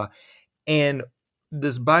 blah, blah. And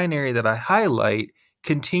this binary that I highlight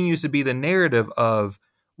continues to be the narrative of,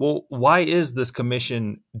 well, why is this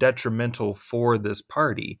commission detrimental for this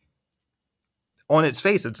party? On its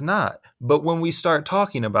face, it's not. But when we start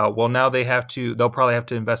talking about, well, now they'll probably have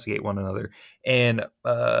to investigate one another. And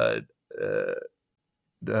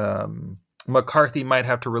McCarthy might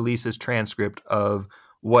have to release his transcript of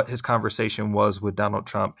what his conversation was with Donald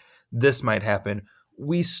Trump. This might happen.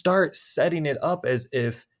 We start setting it up as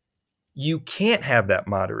if you can't have that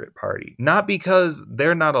moderate party, not because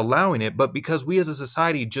they're not allowing it, but because we as a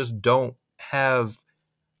society just don't have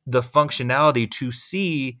the functionality to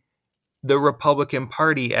see the Republican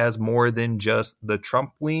Party as more than just the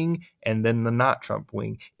Trump wing and then the not Trump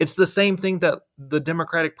wing. It's the same thing that the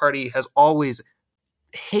Democratic Party has always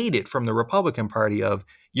hated from the Republican Party of,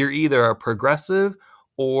 you're either a progressive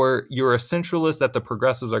or you're a centralist that the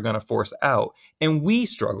progressives are going to force out. And we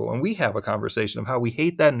struggle, and we have a conversation of how we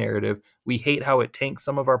hate that narrative. We hate how it tanks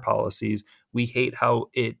some of our policies. We hate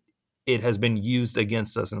how it has been used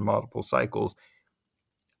against us in multiple cycles.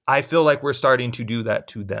 I feel like we're starting to do that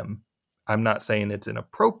to them. I'm not saying it's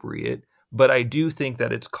inappropriate, but I do think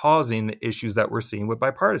that it's causing the issues that we're seeing with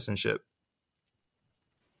bipartisanship.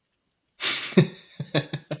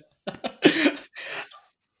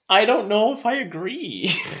 I don't know if I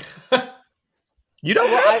agree. You don't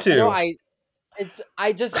have to.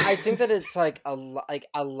 I think that it's like a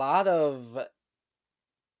lot of,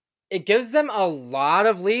 it gives them a lot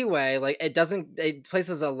of leeway. Like it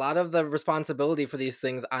places a lot of the responsibility for these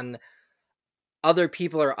things on other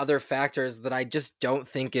people or other factors that I just don't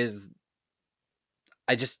think is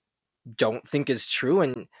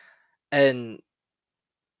true. And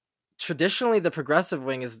traditionally the progressive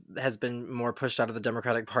wing has been more pushed out of the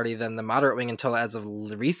Democratic Party than the moderate wing until as of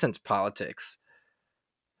recent politics.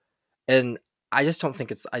 And I just don't think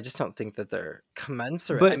that they're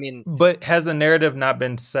commensurate. But I mean, but has the narrative not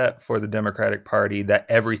been set for the Democratic Party that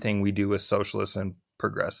everything we do is socialist and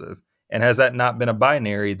progressive? And has that not been a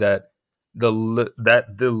binary that the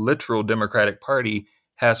literal Democratic Party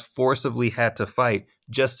has forcibly had to fight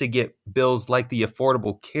just to get bills like the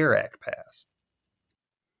Affordable Care Act passed?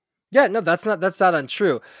 yeah, no, that's not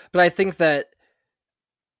untrue. But I think that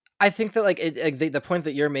like the point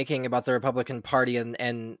that you're making about the Republican Party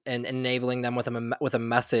and enabling them with a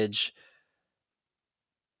message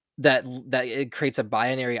that it creates a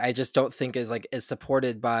binary, I just don't think is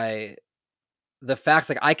supported by the facts.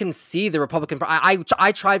 Like, I can see the Republican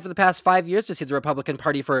I tried for the past 5 years to see the Republican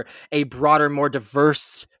Party for a broader, more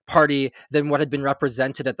diverse party than what had been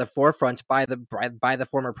represented at the forefront by the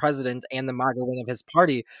former president and the MAGA wing of his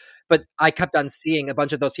party. But I kept on seeing a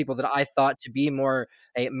bunch of those people that I thought to be more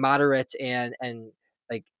moderate and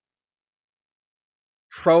like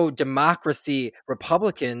pro-democracy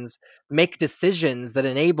Republicans make decisions that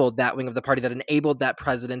enabled that wing of the party, that enabled that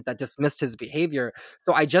president, that dismissed his behavior.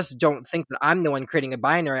 So I just don't think that I'm the one creating a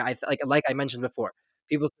binary. Like I mentioned before,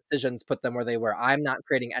 people's decisions put them where they were. I'm not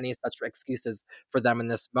creating any such excuses for them in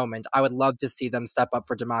this moment. I would love to see them step up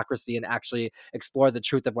for democracy and actually explore the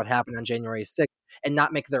truth of what happened on January 6th and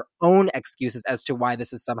not make their own excuses as to why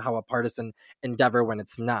this is somehow a partisan endeavor when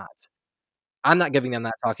it's not. I'm not giving them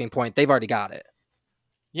that talking point. They've already got it.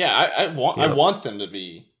 Yeah, I want them to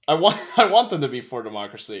be. I want them to be for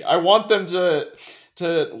democracy. I want them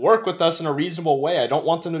to work with us in a reasonable way. I don't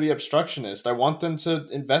want them to be obstructionist. I want them to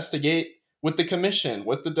investigate with the commission,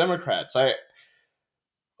 with the Democrats. I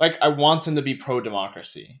want them to be pro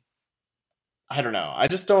democracy. I don't know. I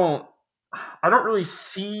just don't really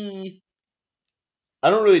see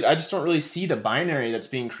I just don't really see the binary that's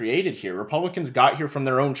being created here. Republicans got here from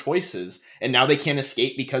their own choices and now they can't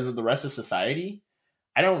escape because of the rest of society.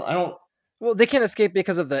 I don't. Well, they can't escape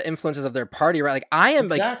because of the influences of their party, right? Like, I am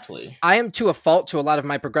exactly. I am to a fault to a lot of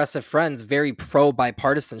my progressive friends very pro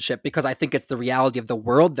bipartisanship because I think it's the reality of the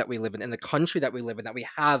world that we live in the country that we live in, that we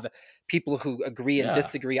have people who agree and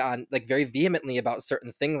disagree on very vehemently about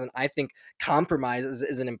certain things. And I think compromise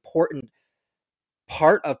is an important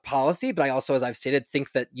part of policy. But I also, as I've stated,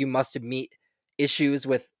 think that you must meet issues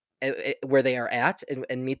with where they are at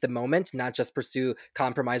and meet the moment, not just pursue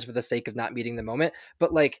compromise for the sake of not meeting the moment.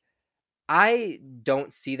 But I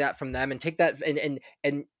don't see that from them. And take that and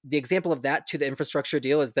the example of that to the infrastructure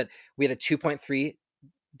deal is that we had a $2.3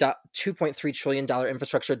 trillion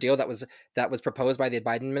infrastructure deal that was proposed by the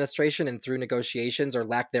Biden administration, and through negotiations or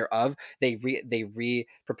lack thereof, they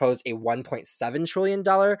proposed a $1.7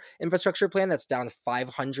 trillion infrastructure plan that's down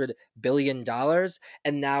 $500 billion.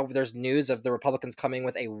 And now there's news of the Republicans coming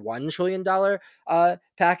with a $1 trillion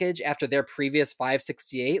package after their previous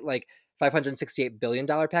 $568 billion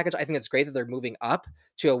package. I think it's great that they're moving up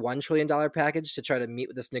to a $1 trillion package to try to meet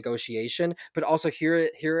with this negotiation. But also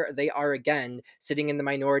here they are again, sitting in the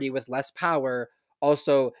minority with less power,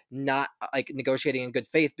 also not negotiating in good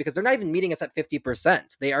faith because they're not even meeting us at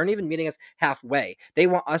 50%. They aren't even meeting us halfway. They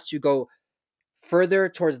want us to go further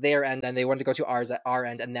towards their end and they want to go to ours at our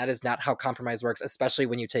end, and that is not how compromise works, especially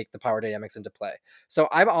when you take the power dynamics into play. So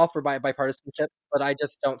I'm all for bipartisanship, but I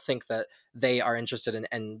just don't think that they are interested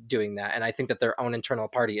in doing that, and I think that their own internal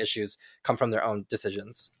party issues come from their own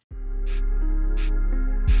decisions.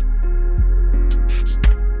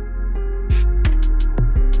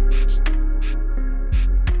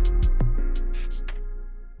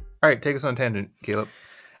 All right, take us on tangent, Caleb.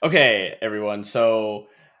 Okay, everyone. So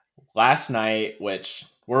last night, which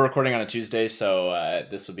we're recording on a Tuesday, so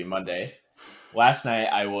this would be Monday. Last night,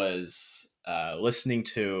 I was listening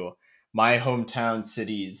to my hometown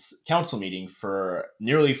city's council meeting for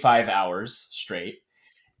nearly 5 hours straight.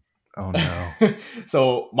 Oh, no.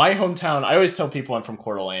 So my hometown, I always tell people I'm from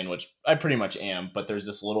Coeur d'Alene, which I pretty much am, but there's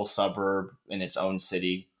this little suburb in its own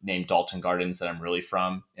city named Dalton Gardens that I'm really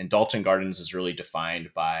from. And Dalton Gardens is really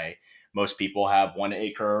defined by most people have 1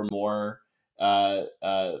 acre or more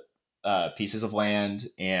pieces of land,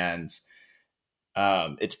 and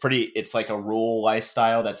it's like a rural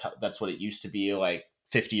lifestyle. That's what it used to be. Like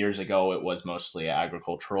 50 years ago, it was mostly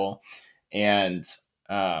agricultural, and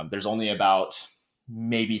there's only about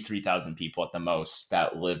maybe 3,000 people at the most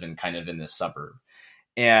that live in this suburb.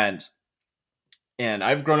 And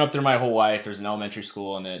I've grown up there my whole life. There's an elementary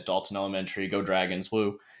school in it, Dalton Elementary, go Dragons,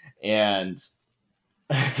 woo. And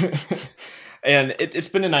And it's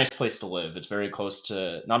been a nice place to live. It's very close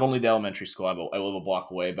to not only the elementary school. I live a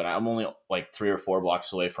block away, but I'm only like 3 or 4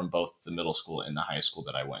 blocks away from both the middle school and the high school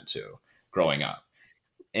that I went to growing up.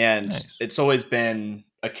 And Nice. it's always been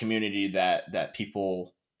a community that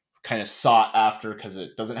people kind of sought after because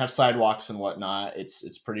it doesn't have sidewalks and whatnot.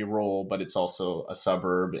 It's pretty rural, but it's also a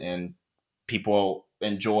suburb, and people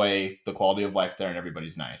enjoy the quality of life there, and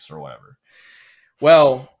everybody's nice or whatever.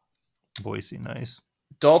 Well, Boise, nice.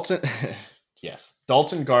 Dalton, yes,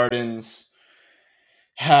 Dalton Gardens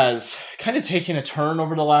has kind of taken a turn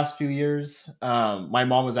over the last few years. My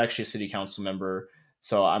mom was actually a city council member,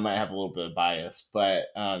 so I might have a little bit of bias, but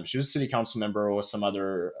she was a city council member with some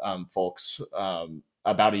other folks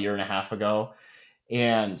about a year and a half ago.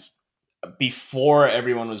 And before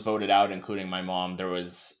everyone was voted out, including my mom, there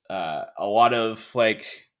was a lot of like,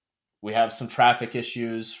 we have some traffic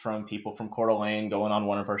issues from people from Coeur d'Alene going on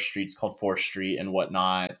one of our streets called 4th Street and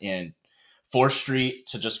whatnot. And 4th Street,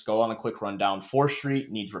 to just go on a quick rundown, 4th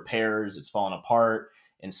Street needs repairs. It's falling apart.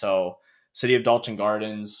 And so City of Dalton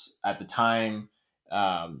Gardens at the time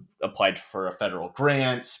applied for a federal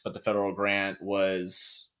grant, but the federal grant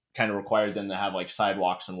was kind of required them to have like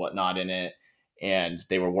sidewalks and whatnot in it. And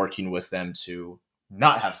they were working with them to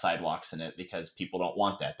not have sidewalks in it because people don't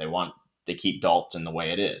want that. They keep Dalton the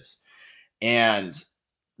way it is. And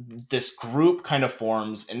this group kind of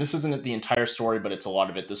forms, and this isn't the entire story, but it's a lot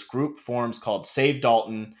of it. This group forms called Save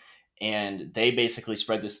Dalton, and they basically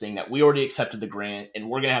spread this thing that we already accepted the grant, and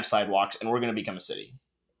we're going to have sidewalks, and we're going to become a city,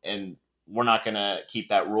 and we're not going to keep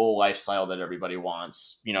that rural lifestyle that everybody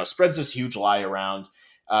wants. Spreads this huge lie around.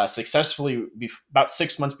 Successfully, about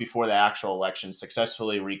 6 months before the actual election,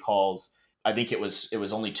 successfully recalls. I think it was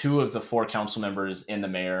only 2 of the 4 council members and the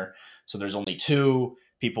mayor, so there's only 2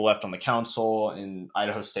 people left on the council. In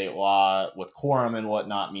Idaho state law, with quorum and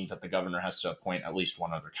whatnot, means that the governor has to appoint at least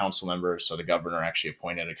 1 other council member. So the governor actually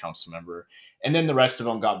appointed a council member. And then the rest of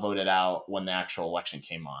them got voted out when the actual election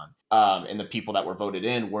came on. And the people that were voted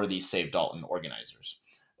in were these Save Dalton organizers.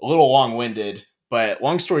 A little long-winded, but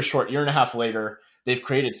long story short, year and a half later, they've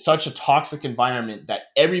created such a toxic environment that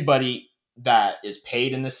everybody that is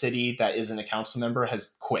paid in the city that isn't a council member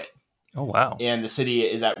has quit. Oh, wow. And the city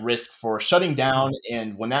is at risk for shutting down.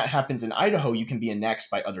 And when that happens in Idaho, you can be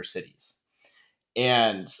annexed by other cities.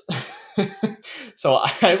 And so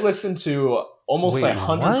I listened to almost like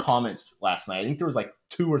 100 comments last night. I think there was like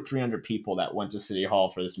 200 or 300 people that went to City Hall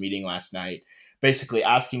for this meeting last night, basically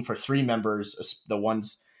asking for 3 members, the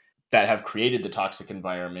ones that have created the toxic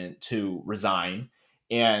environment, to resign.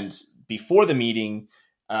 And before the meeting,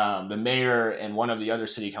 the mayor and one of the other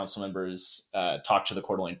city council members talked to the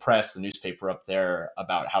Coeur d'Alene Press, the newspaper up there,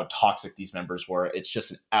 about how toxic these members were. It's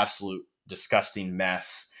just an absolute disgusting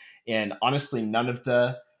mess. And honestly,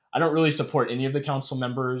 I don't really support any of the council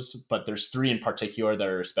members, but there's 3 in particular that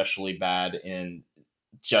are especially bad and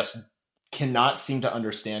just cannot seem to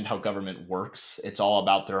understand how government works. It's all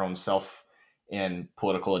about their own self and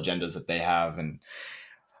political agendas that they have. And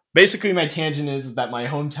basically my tangent is that my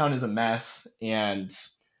hometown is a mess, and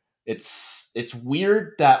it's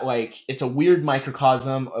weird that like it's a weird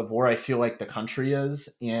microcosm of where I feel like the country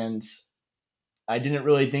is. And I didn't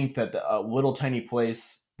really think that a little tiny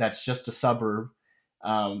place that's just a suburb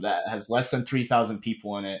that has less than 3,000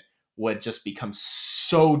 people in it would just become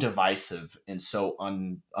so divisive and so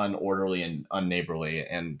unorderly and unneighborly.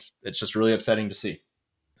 And it's just really upsetting to see.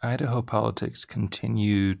 Idaho politics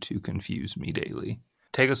continue to confuse me daily.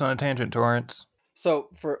 Take us on a tangent, Torrance. So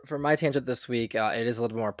for my tangent this week, it is a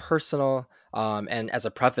little more personal. And as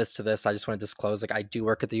a preface to this, I just want to disclose, like, I do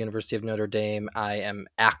work at the University of Notre Dame. I am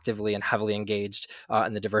actively and heavily engaged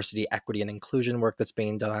in the diversity, equity, and inclusion work that's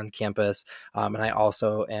being done on campus. And I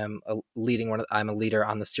also am I'm a leader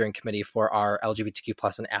on the steering committee for our LGBTQ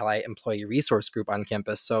plus and ally employee resource group on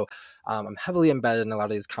campus. So I'm heavily embedded in a lot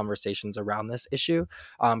of these conversations around this issue.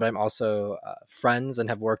 But I'm also friends and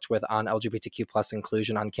have worked with on LGBTQ plus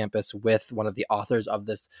inclusion on campus with one of the authors of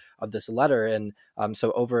this letter. And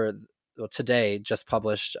today just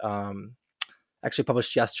published, actually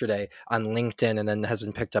published yesterday on LinkedIn, and then has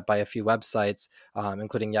been picked up by a few websites,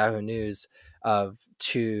 including Yahoo News, of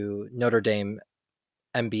 2 Notre Dame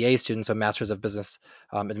MBA students, so Masters of Business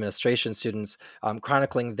Administration students,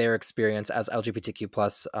 chronicling their experience as LGBTQ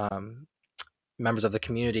plus members of the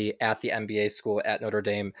community at the MBA school at Notre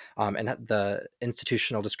Dame, and the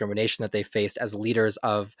institutional discrimination that they faced as leaders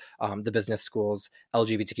of the business school's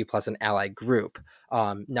LGBTQ plus and ally group.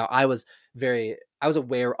 Now, I was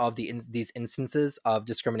aware of these instances of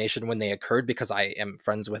discrimination when they occurred because I am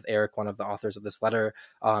friends with Eric, one of the authors of this letter.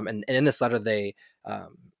 And in this letter, they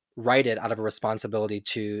write it out of a responsibility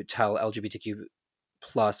to tell LGBTQ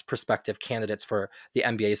plus prospective candidates for the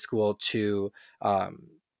MBA school to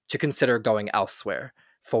consider going elsewhere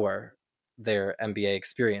for their MBA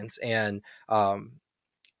experience. And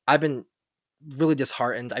I've been really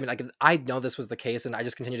disheartened. I mean, like, I know this was the case, and I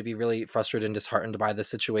just continue to be really frustrated and disheartened by this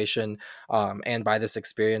situation, and by this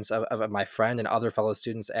experience of my friend and other fellow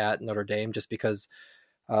students at Notre Dame, just because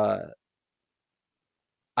uh,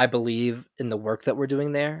 I believe in the work that we're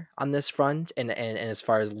doing there on this front, and as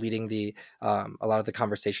far as leading the a lot of the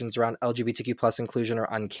conversations around LGBTQ plus inclusion or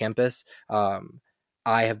on campus.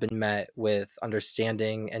 I have been met with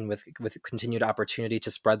understanding and with continued opportunity to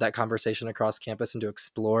spread that conversation across campus and to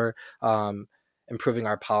explore improving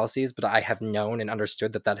our policies. But I have known and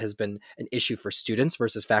understood that that has been an issue for students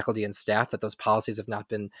versus faculty and staff, that those policies have not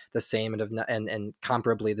been the same, and have not, and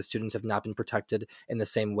comparably the students have not been protected in the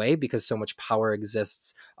same way, because so much power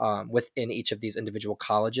exists within each of these individual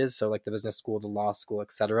colleges. So like the business school, the law school,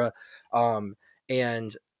 etc.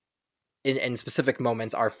 And in specific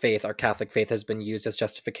moments, our faith, our Catholic faith, has been used as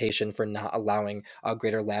justification for not allowing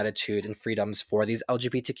greater latitude and freedoms for these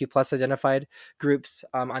LGBTQ plus identified groups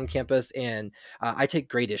on campus. And I take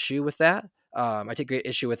great issue with that. I take great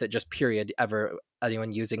issue with it, just period, ever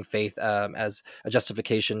anyone using faith as a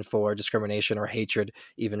justification for discrimination or hatred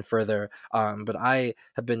even further. But I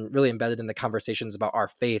have been really embedded in the conversations about our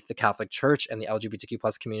faith, the Catholic Church, and the LGBTQ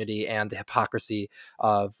plus community, and the hypocrisy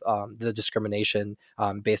of the discrimination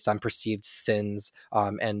based on perceived sins,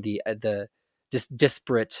 and the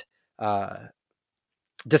disparate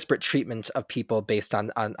disparate treatment of people based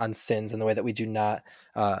on sins, in the way that we do not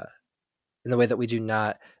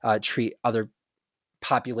treat other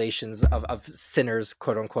populations of sinners,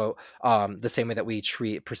 quote unquote, the same way that we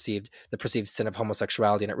treat the perceived sin of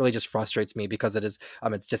homosexuality. And it really just frustrates me, because it is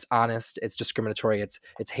it's dishonest, it's discriminatory,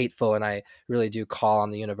 it's hateful. And I really do call on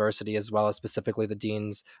the university, as well as specifically the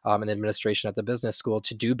deans and the administration at the business school,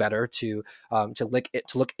 to do better, to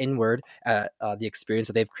look inward at the experience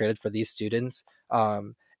that they've created for these students,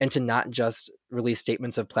 and to not just release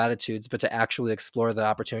statements of platitudes, but to actually explore the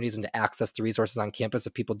opportunities and to access the resources on campus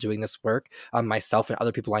of people doing this work, myself and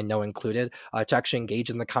other people I know included, to actually engage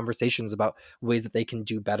in the conversations about ways that they can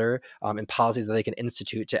do better, and policies that they can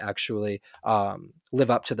institute to actually live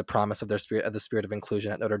up to the promise of the spirit of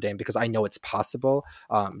inclusion at Notre Dame, because I know it's possible,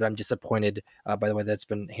 but I'm disappointed by the way that it's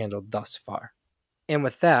been handled thus far. And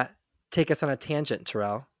with that, take us on a tangent,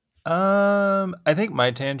 Terrell. I think my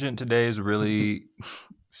tangent today is really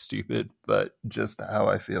stupid, but just how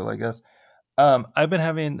I feel, I guess. I've been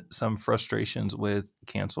having some frustrations with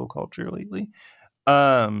cancel culture lately.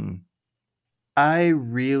 I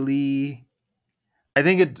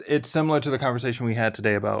think it's similar to the conversation we had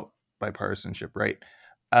today about bipartisanship, right?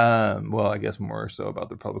 Well, I guess more so about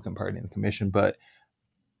the Republican Party and the commission, but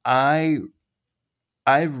I've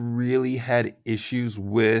really had issues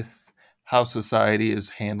with how society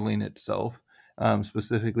is handling itself,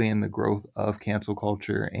 specifically in the growth of cancel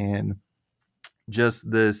culture and just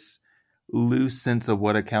this loose sense of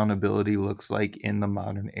what accountability looks like in the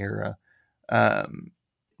modern era.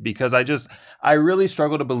 Because I really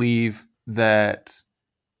struggle to believe that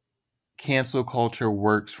cancel culture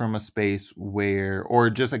works from a space where, or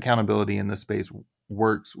just accountability in the space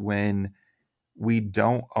works when we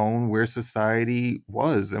don't own where society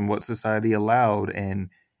was and what society allowed. And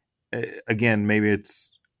again, maybe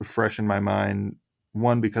it's fresh in my mind,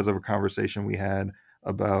 one, because of a conversation we had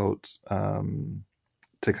about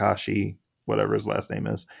Takashi, whatever his last name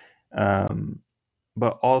is,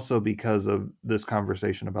 but also because of this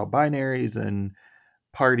conversation about binaries and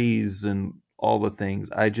parties and all the things.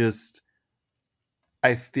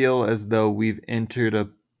 I feel as though we've entered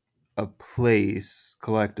a place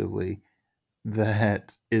collectively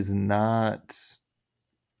that is not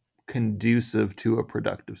conducive to a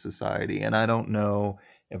productive society. And I don't know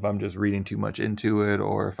if I'm just reading too much into it,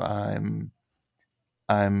 or if I'm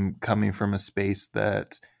coming from a space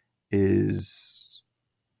that is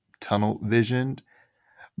tunnel visioned.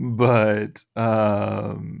 But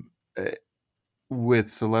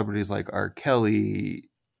with celebrities like R. Kelly,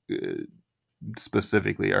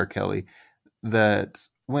 specifically R. Kelly, that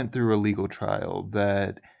went through a legal trial,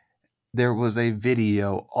 that there was a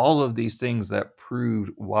video, all of these things that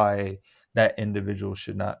proved why that individual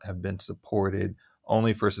should not have been supported,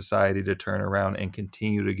 only for society to turn around and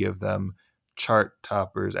continue to give them chart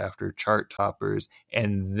toppers after chart toppers.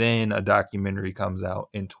 And then a documentary comes out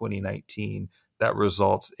in 2019 that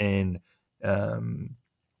results in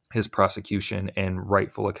his prosecution and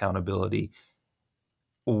rightful accountability.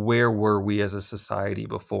 Where were we as a society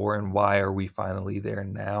before, and why are we finally there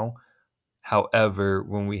now? However,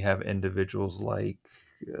 when we have individuals like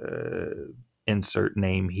insert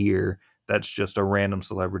name here that's just a random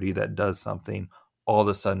celebrity that does something, all of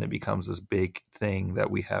a sudden it becomes this big thing that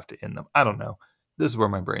we have to end them. I don't know. This is where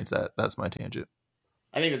my brain's at. That's my tangent.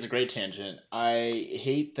 I think it's a great tangent. I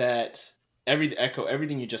hate that echo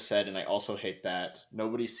everything you just said, and I also hate that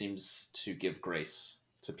nobody seems to give grace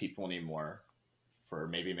to people anymore for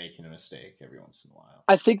maybe making a mistake every once in a while.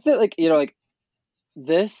 I think that like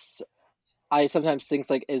this, I sometimes think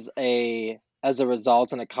is as a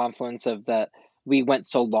result and a confluence of that we went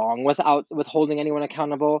so long without holding anyone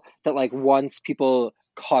accountable that like once people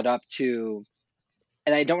caught up to,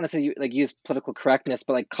 and I don't want to say like use political correctness,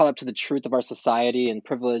 but like caught up to the truth of our society and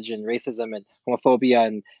privilege and racism and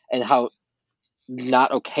homophobia and how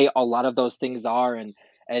not okay a lot of those things are, and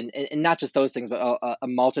not just those things, but a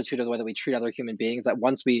multitude of the way that we treat other human beings, that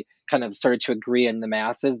once we kind of started to agree in the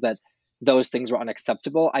masses that those things were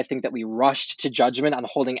unacceptable, I think that we rushed to judgment on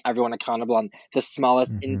holding everyone accountable on the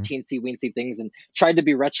smallest teensy weensy things and tried to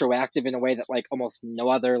be retroactive in a way that like almost no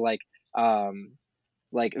other like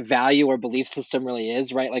value or belief system really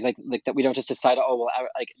is, right? Like that we don't just decide, oh well,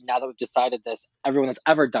 like now that we've decided this, everyone that's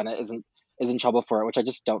ever done it is in trouble for it, which I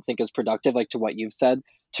just don't think is productive, like to what you've said,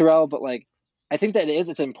 Terrell. But like I think that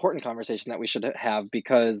it's an important conversation that we should have,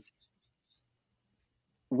 because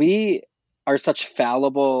we are such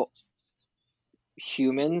fallible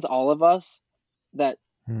humans, all of us, that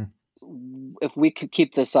if we could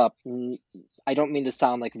keep this up, I don't mean to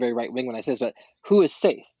sound like very right wing when I say this, but who is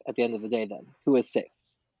safe at the end of the day then? Who is safe?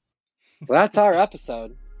 Well, that's our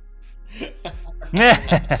episode.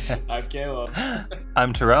 I'm Caleb.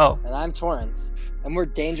 I'm Terrell. And I'm Torrance. And we're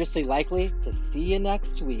dangerously likely to see you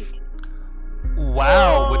next week.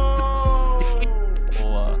 Wow, with